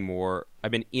enjoying more,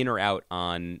 I've been in or out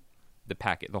on the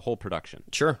packet, the whole production.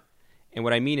 Sure. And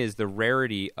what I mean is the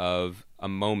rarity of a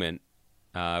moment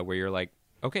where you're like,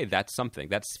 okay, that's something.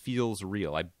 That feels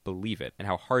real. I believe it. And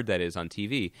how hard that is on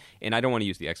TV. And I don't want to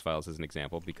use The X-Files as an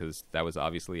example because that was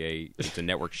obviously it's a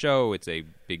network show. It's a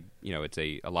big, it's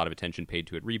a lot of attention paid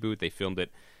to it reboot. They filmed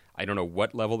it. I don't know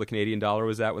what level the Canadian dollar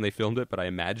was at when they filmed it, but I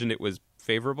imagine it was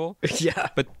favorable. Yeah.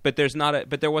 But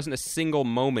there wasn't a single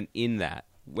moment in that,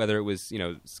 whether it was,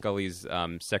 Scully's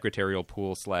secretarial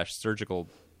pool / surgical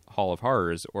Hall of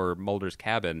Horrors or Mulder's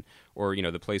cabin or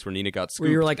the place where Nina got scooped.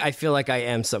 Where you're like, I feel like I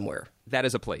am somewhere. That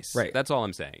is a place, right? That's all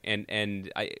I'm saying.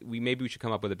 And maybe we should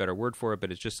come up with a better word for it,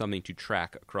 but it's just something to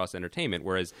track across entertainment.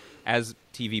 Whereas as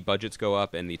TV budgets go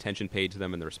up and the attention paid to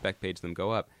them and the respect paid to them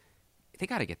go up, they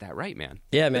got to get that right, man.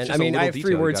 Yeah, That's man. just I a mean, little I have 3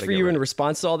 detail words gotta for get you in right.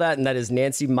 response to all that, and that is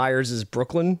Nancy Myers'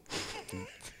 Brooklyn.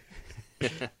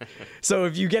 So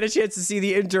if you get a chance to see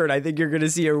The Intern, I think you're going to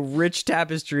see a rich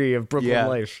tapestry of Brooklyn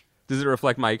life. Does it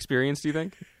reflect my experience, do you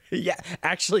think? Yeah,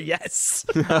 actually, yes.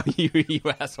 you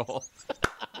asshole.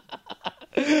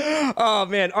 Oh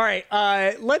man! All right,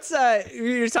 let's.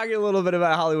 You're talking a little bit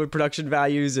about Hollywood production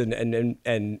values and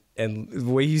the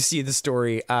way you see the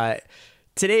story.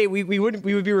 Today, we would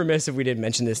be remiss if we didn't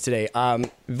mention this today.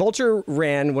 Vulture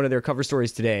ran one of their cover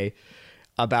stories today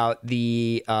about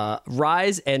the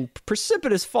rise and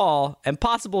precipitous fall and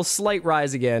possible slight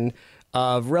rise again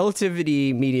of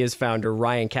Relativity Media's founder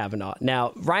Ryan Kavanaugh.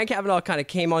 Now, Ryan Kavanaugh kind of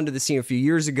came onto the scene a few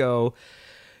years ago.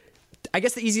 I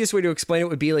guess the easiest way to explain it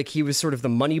would be like he was sort of the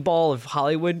Moneyball of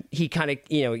Hollywood. He kind of,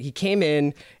 he came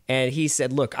in and he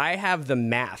said, look, I have the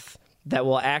math that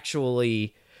will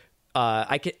actually,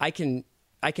 I can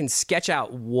sketch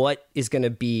out what is going to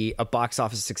be a box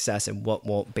office success and what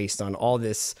won't based on all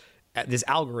this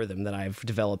algorithm that I've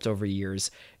developed over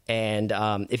years. And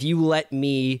if you let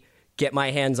me get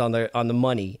my hands on the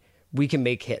money, we can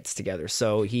make hits together.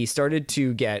 So he started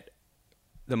to get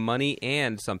the money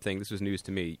and something. This was news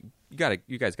to me.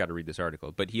 You guys got to read this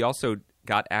article. But he also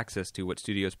got access to what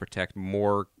studios protect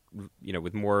more,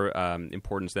 with more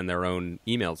importance than their own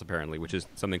emails, apparently, which is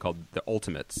something called the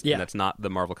Ultimates. Yeah. And that's not the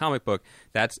Marvel comic book.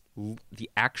 That's the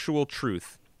actual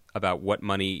truth about what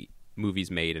money movies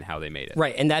made and how they made it.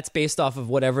 Right, and that's based off of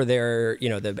whatever their,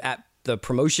 the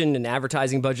promotion and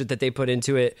advertising budget that they put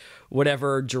into it,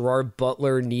 whatever Gerard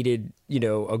Butler needed,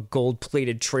 a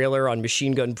gold-plated trailer on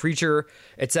Machine Gun Preacher,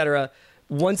 etc.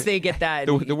 Once they get that...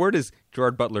 the word is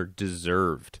Gerard Butler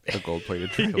deserved a gold-plated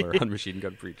trailer on Machine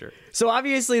Gun Preacher. So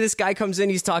obviously this guy comes in,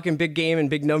 he's talking big game and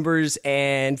big numbers,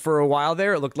 and for a while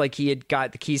there, it looked like he had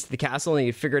got the keys to the castle and he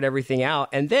had figured everything out.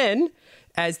 And then,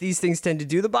 as these things tend to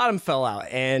do, the bottom fell out,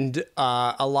 and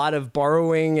a lot of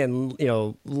borrowing and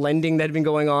lending that had been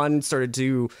going on started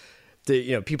to,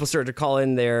 people started to call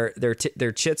in their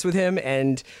chits with him,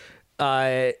 and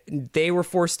they were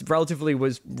forced. Relativity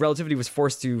was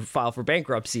forced to file for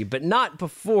bankruptcy, but not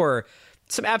before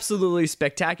some absolutely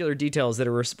spectacular details that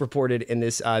are reported in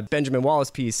this Benjamin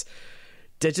Wallace piece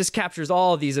that just captures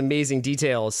all of these amazing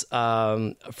details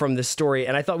from this story.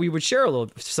 And I thought we would share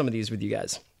some of these with you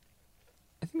guys.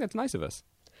 I think that's nice of us.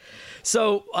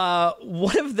 So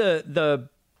one of the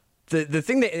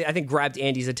thing that I think grabbed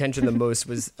Andy's attention the most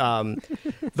was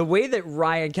the way that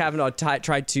Ryan Kavanaugh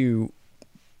tried to,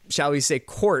 shall we say,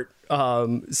 court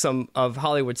some of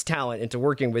Hollywood's talent into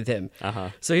working with him.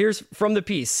 So here's from the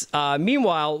piece.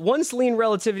 Meanwhile, once lean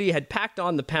Relativity had packed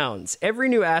on the pounds. Every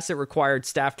new asset required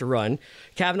staff to run.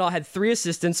 Kavanaugh had 3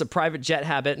 assistants, a private jet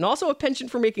habit, and also a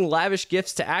penchant for making lavish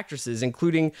gifts to actresses,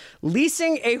 including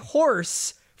leasing a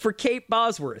horse for Kate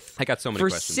Bosworth. I got so many for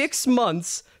questions. 6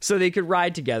 months so they could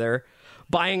ride together.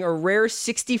 Buying a rare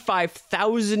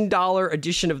 $65,000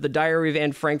 edition of the Diary of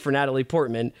Anne Frank for Natalie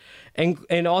Portman,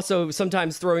 and also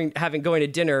sometimes going to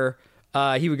dinner.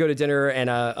 He would go to dinner, and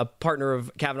a partner of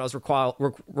Kavanaugh's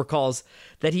recalls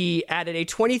that he added a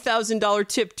 $20,000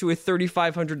 tip to a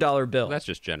 $3,500 bill. That's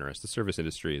just generous. The service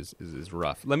industry is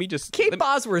rough. Let me just Kate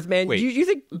Bosworth, man. Wait. You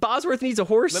think Bosworth needs a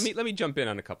horse? Let me jump in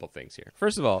on a couple things here.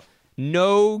 First of all,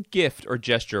 no gift or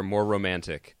gesture more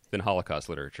romantic than Holocaust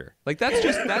literature. Like that's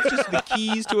just the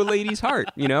keys to a lady's heart,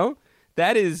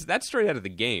 That's straight out of the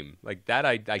game. Like that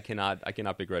I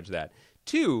cannot begrudge that.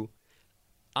 2,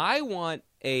 I want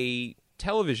a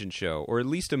television show or at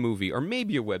least a movie or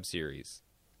maybe a web series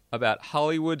about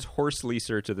Hollywood's horse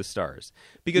leaser to the stars.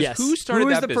 Because who started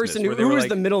that business? Who was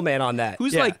the middleman on that?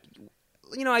 Who's like,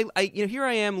 here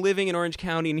I am living in Orange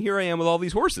County and here I am with all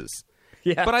these horses.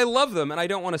 Yeah. But I love them and I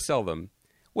don't want to sell them.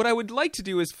 What I would like to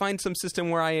do is find some system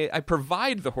where I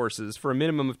provide the horses for a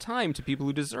minimum of time to people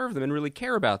who deserve them and really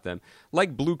care about them,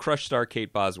 like Blue Crush star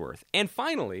Kate Bosworth. And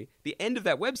finally, the end of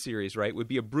that web series, right, would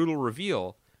be a brutal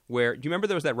reveal where, do you remember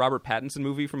there was that Robert Pattinson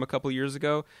movie from a couple years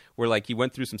ago where like he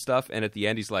went through some stuff and at the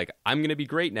end he's like, I'm going to be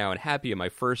great now and happy on my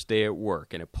first day at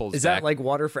work, and it pulls Is back. that like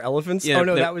Water for Elephants? Yeah,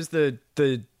 That was the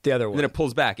other one. And then it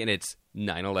pulls back and it's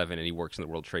 9/11 and he works in the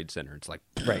World Trade Center. It's like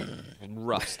right.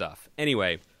 Rough stuff.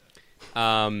 Anyway,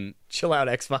 chill out,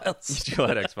 X-Files. Chill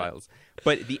out, X-Files.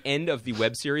 But the end of the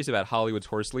web series about Hollywood's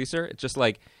horse leaser, it's just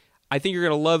like, I think you're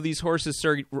going to love these horses,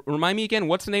 sir. Remind me again,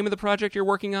 what's the name of the project you're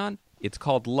working on? It's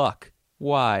called Luck.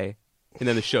 Why? And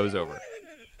then the show's over.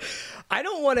 I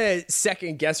don't want to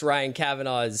second guess Ryan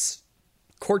Kavanaugh's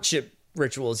courtship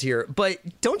rituals here, but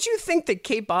don't you think that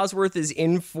Kate Bosworth is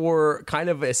in for kind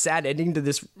of a sad ending to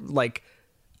this, like,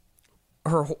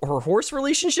 her horse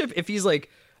relationship? If he's like,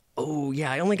 Oh,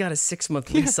 yeah, I only got a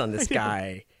 6-month lease on this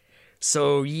guy.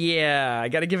 So, yeah, I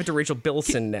got to give it to Rachel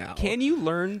Bilson now. Can you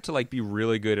learn to like be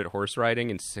really good at horse riding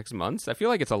in 6 months? I feel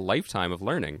like it's a lifetime of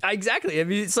learning. Exactly. I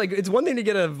mean, it's one thing to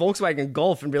get a Volkswagen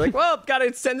Golf and be like, well, got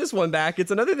to send this one back.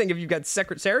 It's another thing if you've got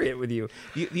Secretariat with you.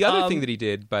 The other thing that he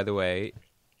did, by the way,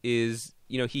 is,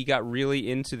 he got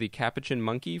really into the Capuchin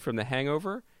monkey from The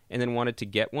Hangover and then wanted to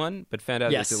get one, but found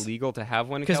out it's illegal to have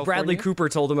one in California. Because Bradley Cooper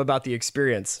told him about the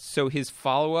experience. So his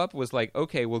follow-up was like,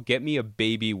 okay, well, get me a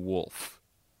baby wolf.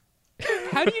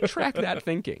 How do you track that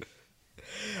thinking?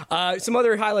 Some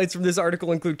other highlights from this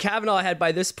article include Kavanaugh had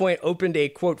by this point opened a,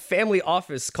 quote, family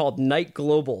office called Knight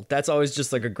Global. That's always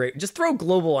just like just throw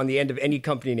global on the end of any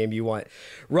company name you want.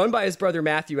 Run by his brother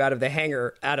Matthew out of a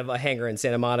hangar in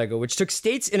Santa Monica, which took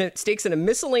stakes in a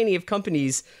miscellany of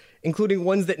companies, including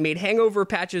ones that made hangover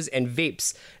patches and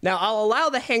vapes. Now, I'll allow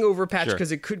the hangover patch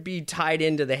because it could be tied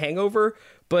into the hangover,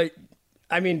 but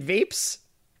I mean, vapes.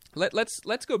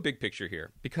 Let's go big picture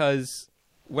here, because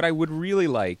what I would really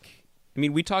like, I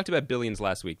mean, we talked about Billions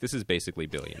last week. This is basically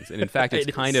Billions. And in fact,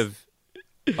 it's kind of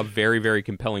a very, very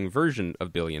compelling version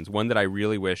of Billions, one that I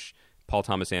really wish Paul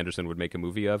Thomas Anderson would make a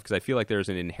movie of, because I feel like there's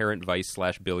an Inherent Vice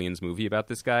 / Billions movie about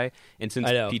this guy. And since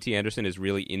P.T. Anderson is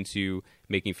really into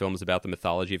making films about the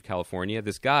mythology of California,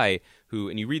 this guy who,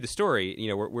 and you read the story,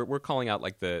 we're calling out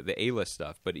like the A-list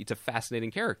stuff, but it's a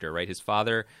fascinating character, right? His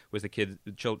father was the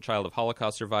child of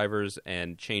Holocaust survivors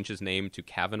and changed his name to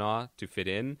Kavanaugh to fit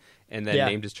in, and then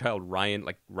named his child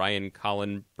Ryan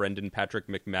Colin Brendan Patrick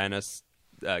McManus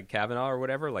Kavanaugh or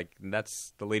whatever. Like,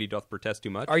 that's The Lady Doth Protest Too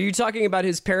Much. Are you talking about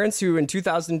his parents who in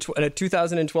a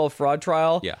 2012 fraud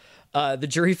trial, the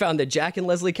jury found that Jack and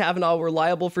Leslie Kavanaugh were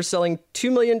liable for selling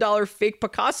 $2 million fake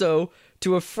Picasso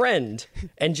to a friend,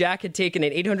 and Jack had taken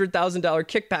an $800,000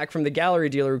 kickback from the gallery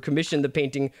dealer who commissioned the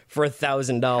painting for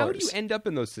 $1,000. How do you end up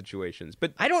in those situations?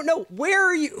 But I don't know.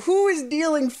 Who is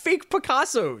dealing fake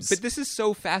Picassos? But this is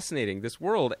so fascinating, this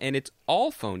world, and it's all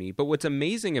phony. But what's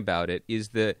amazing about it is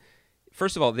that,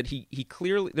 first of all, that he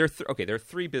clearly there are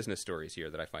three business stories here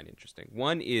that I find interesting.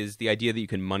 One is the idea that you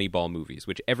can moneyball movies,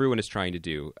 which everyone is trying to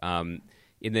do.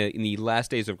 In the last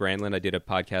days of Grandland, I did a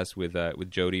podcast with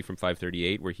Jody from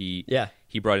 538, where he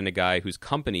brought in a guy whose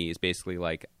company is basically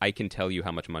like, I can tell you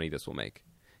how much money this will make,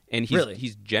 and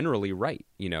he's generally right.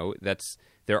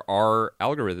 There are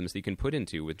algorithms that you can put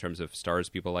into in terms of stars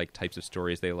people like, types of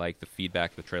stories they like, the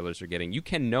feedback the trailers are getting. You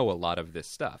can know a lot of this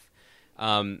stuff.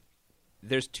 I'm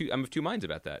of two minds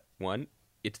about that. One,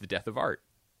 it's the death of art.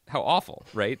 How awful,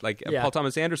 right? Like, a Paul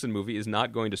Thomas Anderson movie is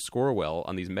not going to score well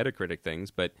on these Metacritic things,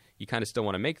 but you kind of still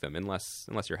want to make them, unless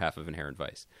you're half of Inherent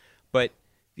Vice. But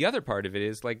the other part of it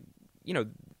is, like,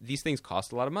 these things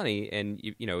cost a lot of money, and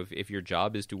if your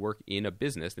job is to work in a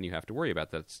business, then you have to worry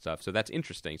about that stuff. So that's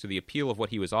interesting. So the appeal of what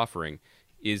he was offering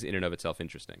is in and of itself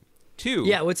interesting. Two,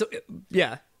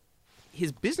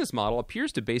 his business model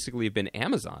appears to basically have been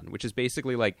Amazon, which is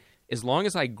basically like, as long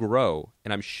as I grow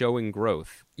and I'm showing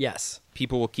growth,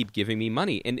 people will keep giving me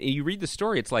money. And you read the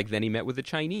story, it's like, then he met with the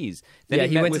Chinese. Then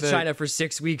he went to China for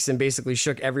 6 weeks and basically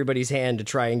shook everybody's hand to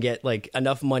try and get like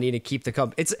enough money to keep the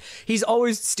company. He's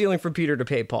always stealing from Peter to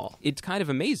pay Paul. It's kind of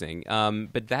amazing,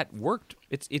 but that worked.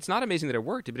 It's not amazing that it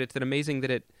worked, but it's amazing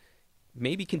that it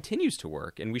maybe continues to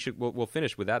work. And we'll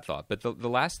finish with that thought. But the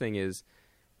last thing is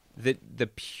that the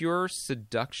pure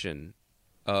seduction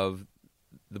of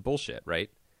the bullshit, right?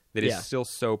 That is still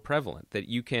so prevalent that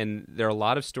there are a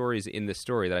lot of stories in this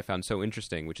story that I found so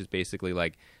interesting, which is basically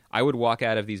like, I would walk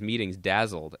out of these meetings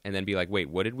dazzled and then be like, wait,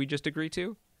 what did we just agree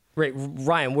to? Right.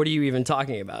 Ryan, what are you even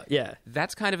talking about? Yeah.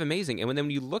 That's kind of amazing. And when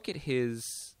you look at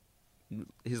his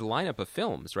lineup of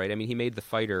films, right? I mean, he made The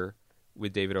Fighter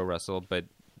with David O. Russell, but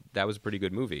that was a pretty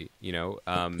good movie,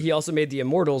 He also made The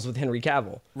Immortals with Henry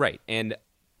Cavill. Right. And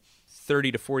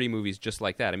 30 to 40 movies just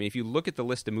like that. I mean, if you look at the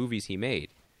list of movies he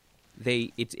made,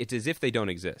 it's as if they don't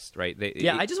exist, right?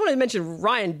 I just wanted to mention,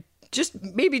 Ryan,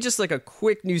 just like a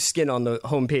quick new skin on the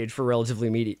homepage for Relatively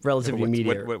Media.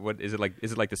 What is it like?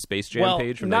 Is it like the Space Jam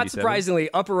page from 97? Not surprisingly,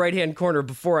 upper right hand corner,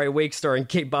 Before I Wake, starring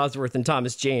Kate Bosworth and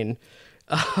Thomas Jane.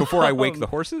 Before I Wake the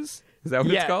Horses? Is that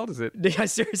what it's called? Is it? Yeah,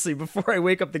 seriously. Before I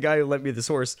Wake Up the Guy Who Lent Me This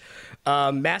Horse.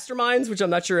 Masterminds, which I'm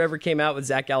not sure ever came out, with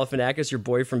Zach Galifianakis, your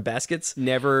boy from Baskets.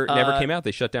 Never came out.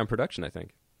 They shut down production, I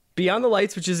think. Beyond the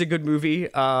Lights, which is a good movie.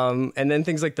 And then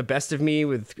things like The Best of Me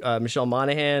with Michelle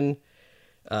Monaghan.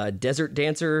 Desert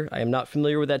Dancer, I am not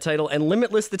familiar with that title. And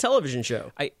Limitless, the television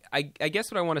show. I guess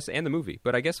what I want to say, and the movie,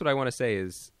 but I guess what I want to say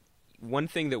is, one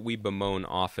thing that we bemoan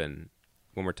often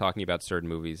when we're talking about certain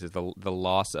movies is the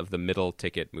loss of the middle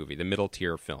ticket movie, the middle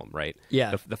tier film, right?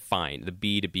 Yeah. The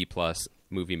B to B plus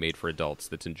movie made for adults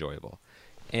that's enjoyable.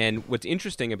 And what's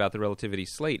interesting about the Relativity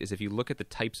slate is if you look at the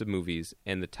types of movies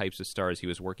and the types of stars he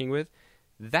was working with,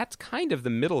 that's kind of the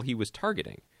middle he was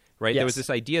targeting, right? Yes. There was this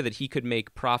idea that he could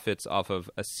make profits off of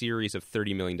a series of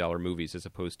 $30 million movies as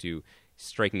opposed to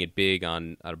striking it big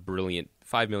on a brilliant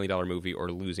 $5 million movie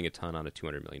or losing a ton on a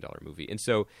 $200 million movie. And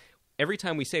so every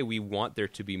time we say we want there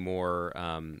to be more,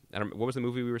 what was the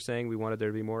movie we were saying we wanted there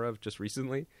to be more of just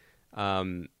recently?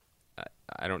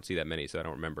 I don't see that many, so I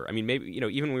don't remember. I mean, maybe, even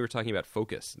when we were talking about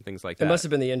Focus and things like that. It must have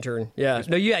been The Intern. Yeah.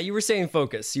 No, yeah, you were saying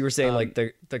Focus. You were saying like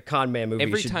the Con Man movie.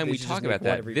 Every time we talk about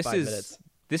that,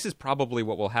 this is probably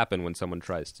what will happen when someone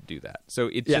tries to do that. So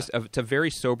it's it's a very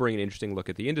sobering and interesting look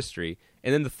at the industry.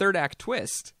 And then the third act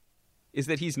twist is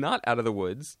that he's not out of the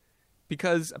woods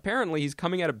because apparently he's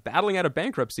battling out of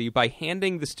bankruptcy by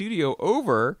handing the studio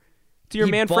over to your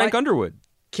man Frank Underwood.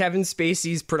 Kevin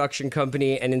Spacey's production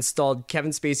company and installed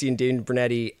Kevin Spacey and David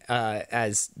Brunetti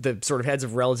as the sort of heads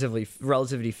of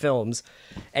Relativity Films,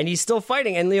 and he's still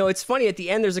fighting. And it's funny at the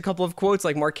end. There's a couple of quotes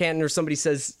like Mark Canton or somebody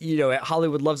says,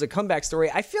 Hollywood loves a comeback story.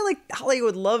 I feel like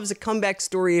Hollywood loves a comeback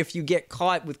story if you get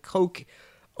caught with coke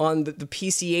on the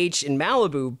PCH in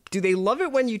Malibu. Do they love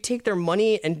it when you take their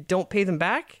money and don't pay them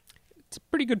back? It's a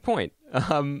pretty good point.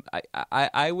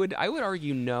 I would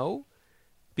argue no,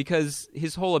 because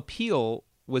his whole appeal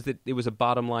was that it was a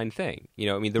bottom line thing.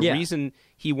 Reason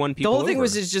he won people over. The whole thing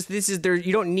was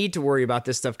you don't need to worry about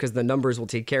this stuff because the numbers will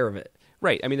take care of it.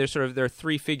 Right. I mean, there are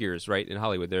three figures, right, in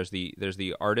Hollywood. There's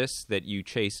the artists that you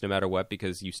chase no matter what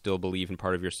because you still believe in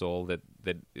part of your soul that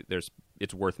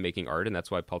it's worth making art, and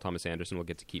that's why Paul Thomas Anderson will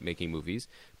get to keep making movies.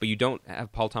 But you don't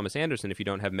have Paul Thomas Anderson if you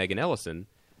don't have Megan Ellison,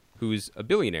 who's a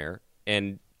billionaire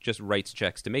and just writes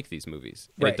checks to make these movies.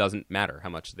 And It doesn't matter how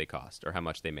much they cost or how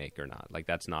much they make or not. Like,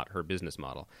 that's not her business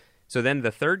model. So then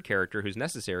the third character who's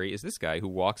necessary is this guy who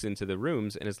walks into the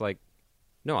rooms and is like,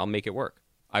 no, I'll make it work.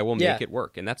 I will make it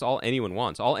work. And that's all anyone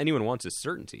wants. All anyone wants is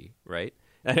certainty, right?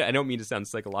 I don't mean to sound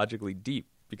psychologically deep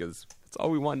because that's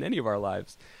all we want in any of our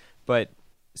lives. But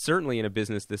certainly in a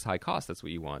business this high cost, that's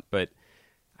what you want. but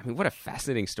I mean, what a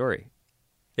fascinating story.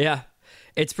 Yeah,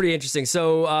 it's pretty interesting.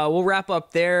 So we'll wrap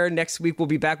up there. Next week we'll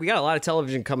be back. We got a lot of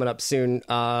television coming up soon.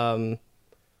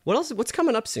 What else? What's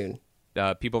coming up soon?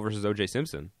 People versus O.J.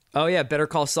 Simpson. Oh yeah, Better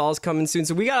Call Saul's coming soon.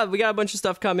 So we got a bunch of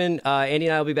stuff coming. Andy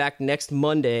and I will be back next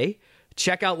Monday.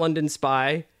 Check out London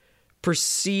Spy.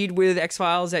 Proceed with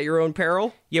X-Files at your own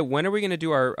peril. Yeah, when are we going to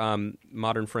do our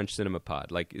modern French cinema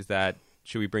pod? Like,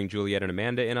 should we bring Juliet and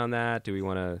Amanda in on that? Should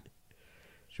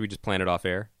we just plan it off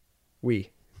air? We.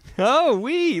 Oh,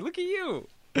 look at you.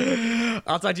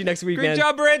 I'll talk to you next week, Great man.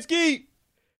 job, Baranski.